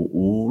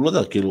 הוא לא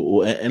יודע,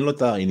 כאילו, אין לו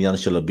את העניין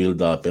של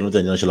הבילדאפ, אין לו את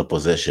העניין של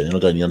הפוזיישן, אין לו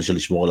את העניין של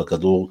לשמור על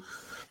הכדור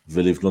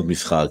ולבנות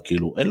משחק,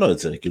 כאילו, אין לו את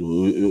זה, כאילו,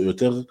 הוא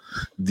יותר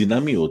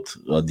דינמיות,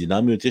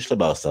 הדינמיות יש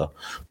לברסה,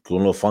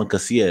 קוראים לו פרנק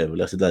קסיה,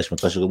 ולך תדע, יש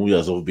מצב שגם הוא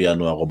יעזוב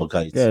בינואר או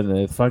בקיץ.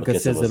 כן, פרנק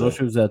קסיה זה לא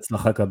שזה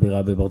הצלחה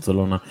כבירה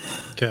בברצלונה.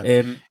 כן.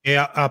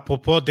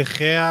 אפרופו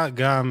דחיה,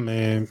 גם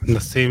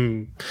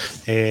נשים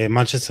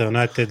מנצ'סטר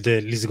יונייטד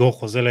לסגור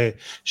חוזה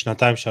ל2-3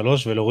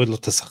 ולהוריד לו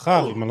את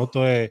השכר, אם אני לא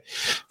טועה,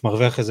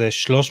 מרוויח איזה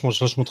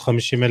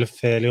 300-350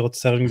 אלף לירות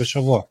סטרלינג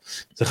בשבוע,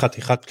 זה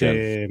חתיכת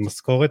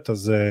משכורת,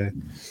 אז...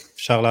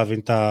 אפשר להבין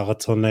את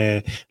הרצון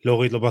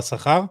להוריד לו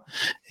בשכר.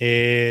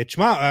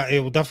 תשמע,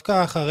 הוא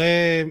דווקא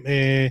אחרי,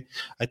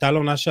 הייתה לו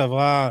עונה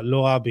שעברה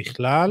לא רעה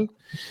בכלל,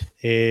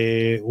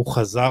 הוא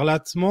חזר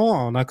לעצמו,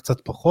 העונה קצת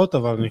פחות,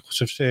 אבל אני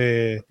חושב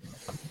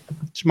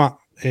תשמע,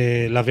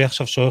 להביא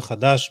עכשיו שוער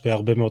חדש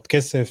בהרבה מאוד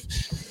כסף,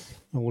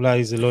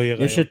 אולי זה לא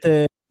יראה. יש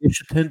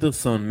את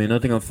הנדרסון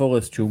מנוטינגהאם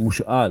פורסט שהוא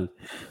מושאל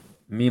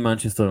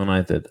ממנצ'סטר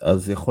יונייטד,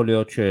 אז יכול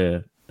להיות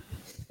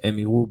הם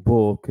יראו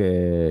בו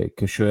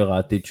כשוער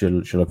העתיד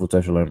של הקבוצה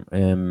שלהם.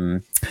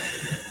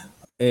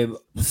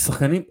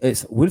 שחקנים,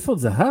 ווילפורד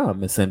זהה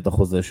מסיים את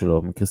החוזה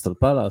שלו מקריסטל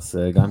פלאס,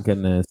 גם כן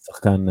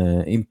שחקן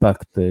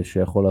אימפקט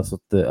שיכול לעשות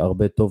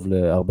הרבה טוב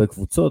להרבה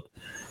קבוצות,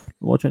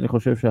 למרות שאני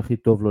חושב שהכי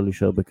טוב לו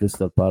להישאר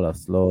בקריסטל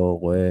פלאס, לא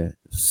רואה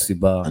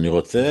סיבה. אני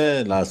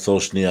רוצה לעצור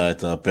שנייה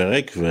את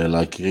הפרק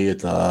ולהקריא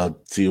את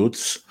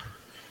הציוץ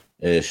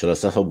של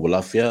אסף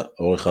אבולעפיה,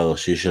 העורך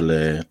הראשי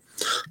של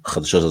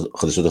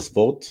חדשות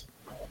הספורט.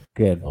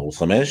 כן. ערוץ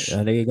 5.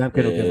 אני גם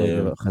כן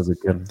עוקב אחרי זה,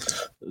 כן.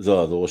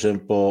 זהו, אז הוא רושם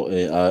פה,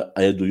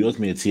 העדויות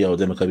מיציע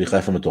אוהדי מכבי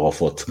חיפה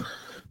מטורפות.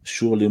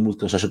 שוב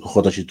לימוד קשה של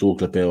כוחות השיטור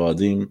כלפי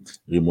אוהדים,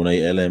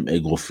 רימוני הלם,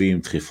 אגרופים,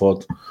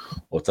 דחיפות,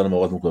 אותם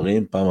מאורות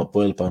מוכרים, פעם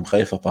הפועל, פעם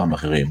חיפה, פעם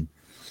אחרים.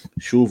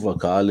 שוב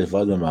הקהל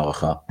לבד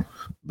במערכה.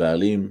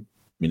 בעלים,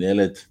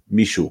 מנהלת,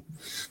 מישהו.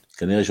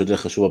 כנראה שיותר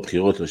חשוב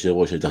הבחירות ליושב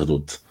ראש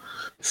ההתאחדות.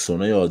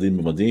 שונאי אוהדים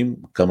במדים,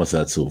 כמה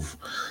זה עצוב.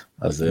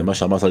 אז מה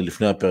שאמרת לי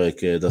לפני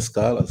הפרק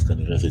דסקל, אז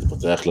כנראה זה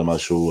יתפתח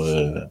למשהו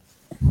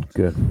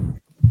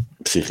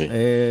פסיכי.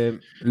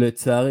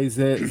 לצערי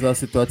זו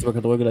הסיטואציה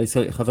בכדורגל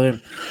הישראלי. חברים,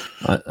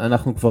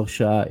 אנחנו כבר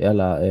שעה,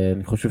 יאללה,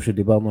 אני חושב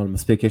שדיברנו על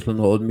מספיק, יש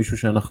לנו עוד מישהו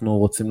שאנחנו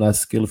רוצים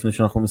להזכיר לפני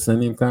שאנחנו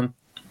מסיימים כאן?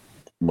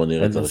 בוא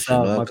נראה את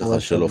הרשימה, ככה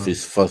שלא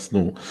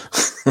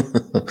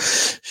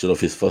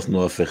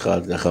פספסנו אף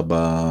אחד, ככה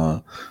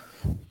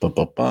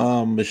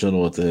פעם יש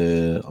לנו את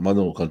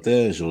עמדנו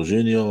קנטה,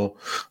 ז'ורג'יניו,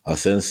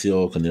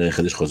 אסנסיו, כנראה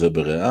יחדש חוזה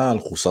בריאל,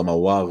 חוסם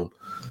אוואר,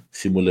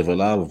 שימו לב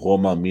עליו,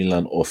 רומא,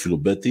 מילאן או אפילו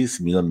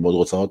בטיס, מילאן מאוד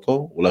רוצה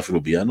אותו, אולי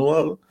אפילו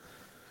בינואר,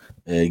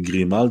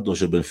 גרימלדו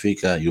של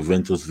בנפיקה,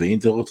 יובנטוס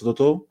ואינטר רוצות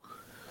אותו,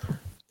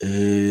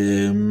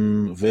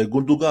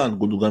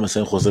 וגונדוגן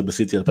מסיים חוזה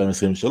בסיטי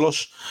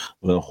 2023,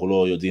 ואנחנו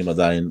לא יודעים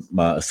עדיין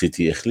מה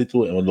סיטי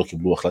החליטו, הם עוד לא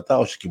קיבלו החלטה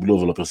או שקיבלו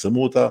ולא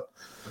פרסמו אותה,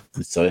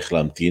 נצטרך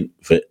להמתין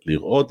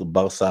ולראות.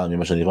 ברסה,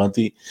 ממה שאני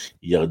הבנתי,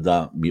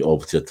 ירדה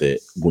מאופציית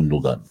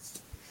גונדוגן.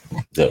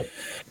 זהו.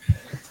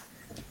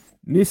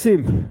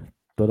 ניסים,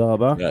 תודה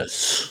רבה.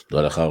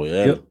 תודה לך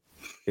אוריאל.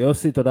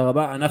 יוסי, תודה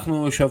רבה.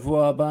 אנחנו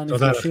שבוע הבא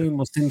נפגשים,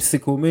 עושים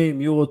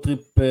סיכומים,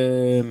 יורוטריפ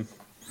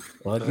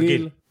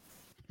רגיל.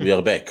 We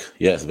are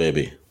back, yes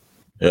baby.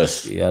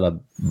 Yes. יאללה,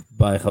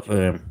 ביי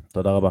חברים.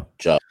 תודה רבה.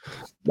 צ'או.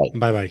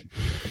 ביי ביי.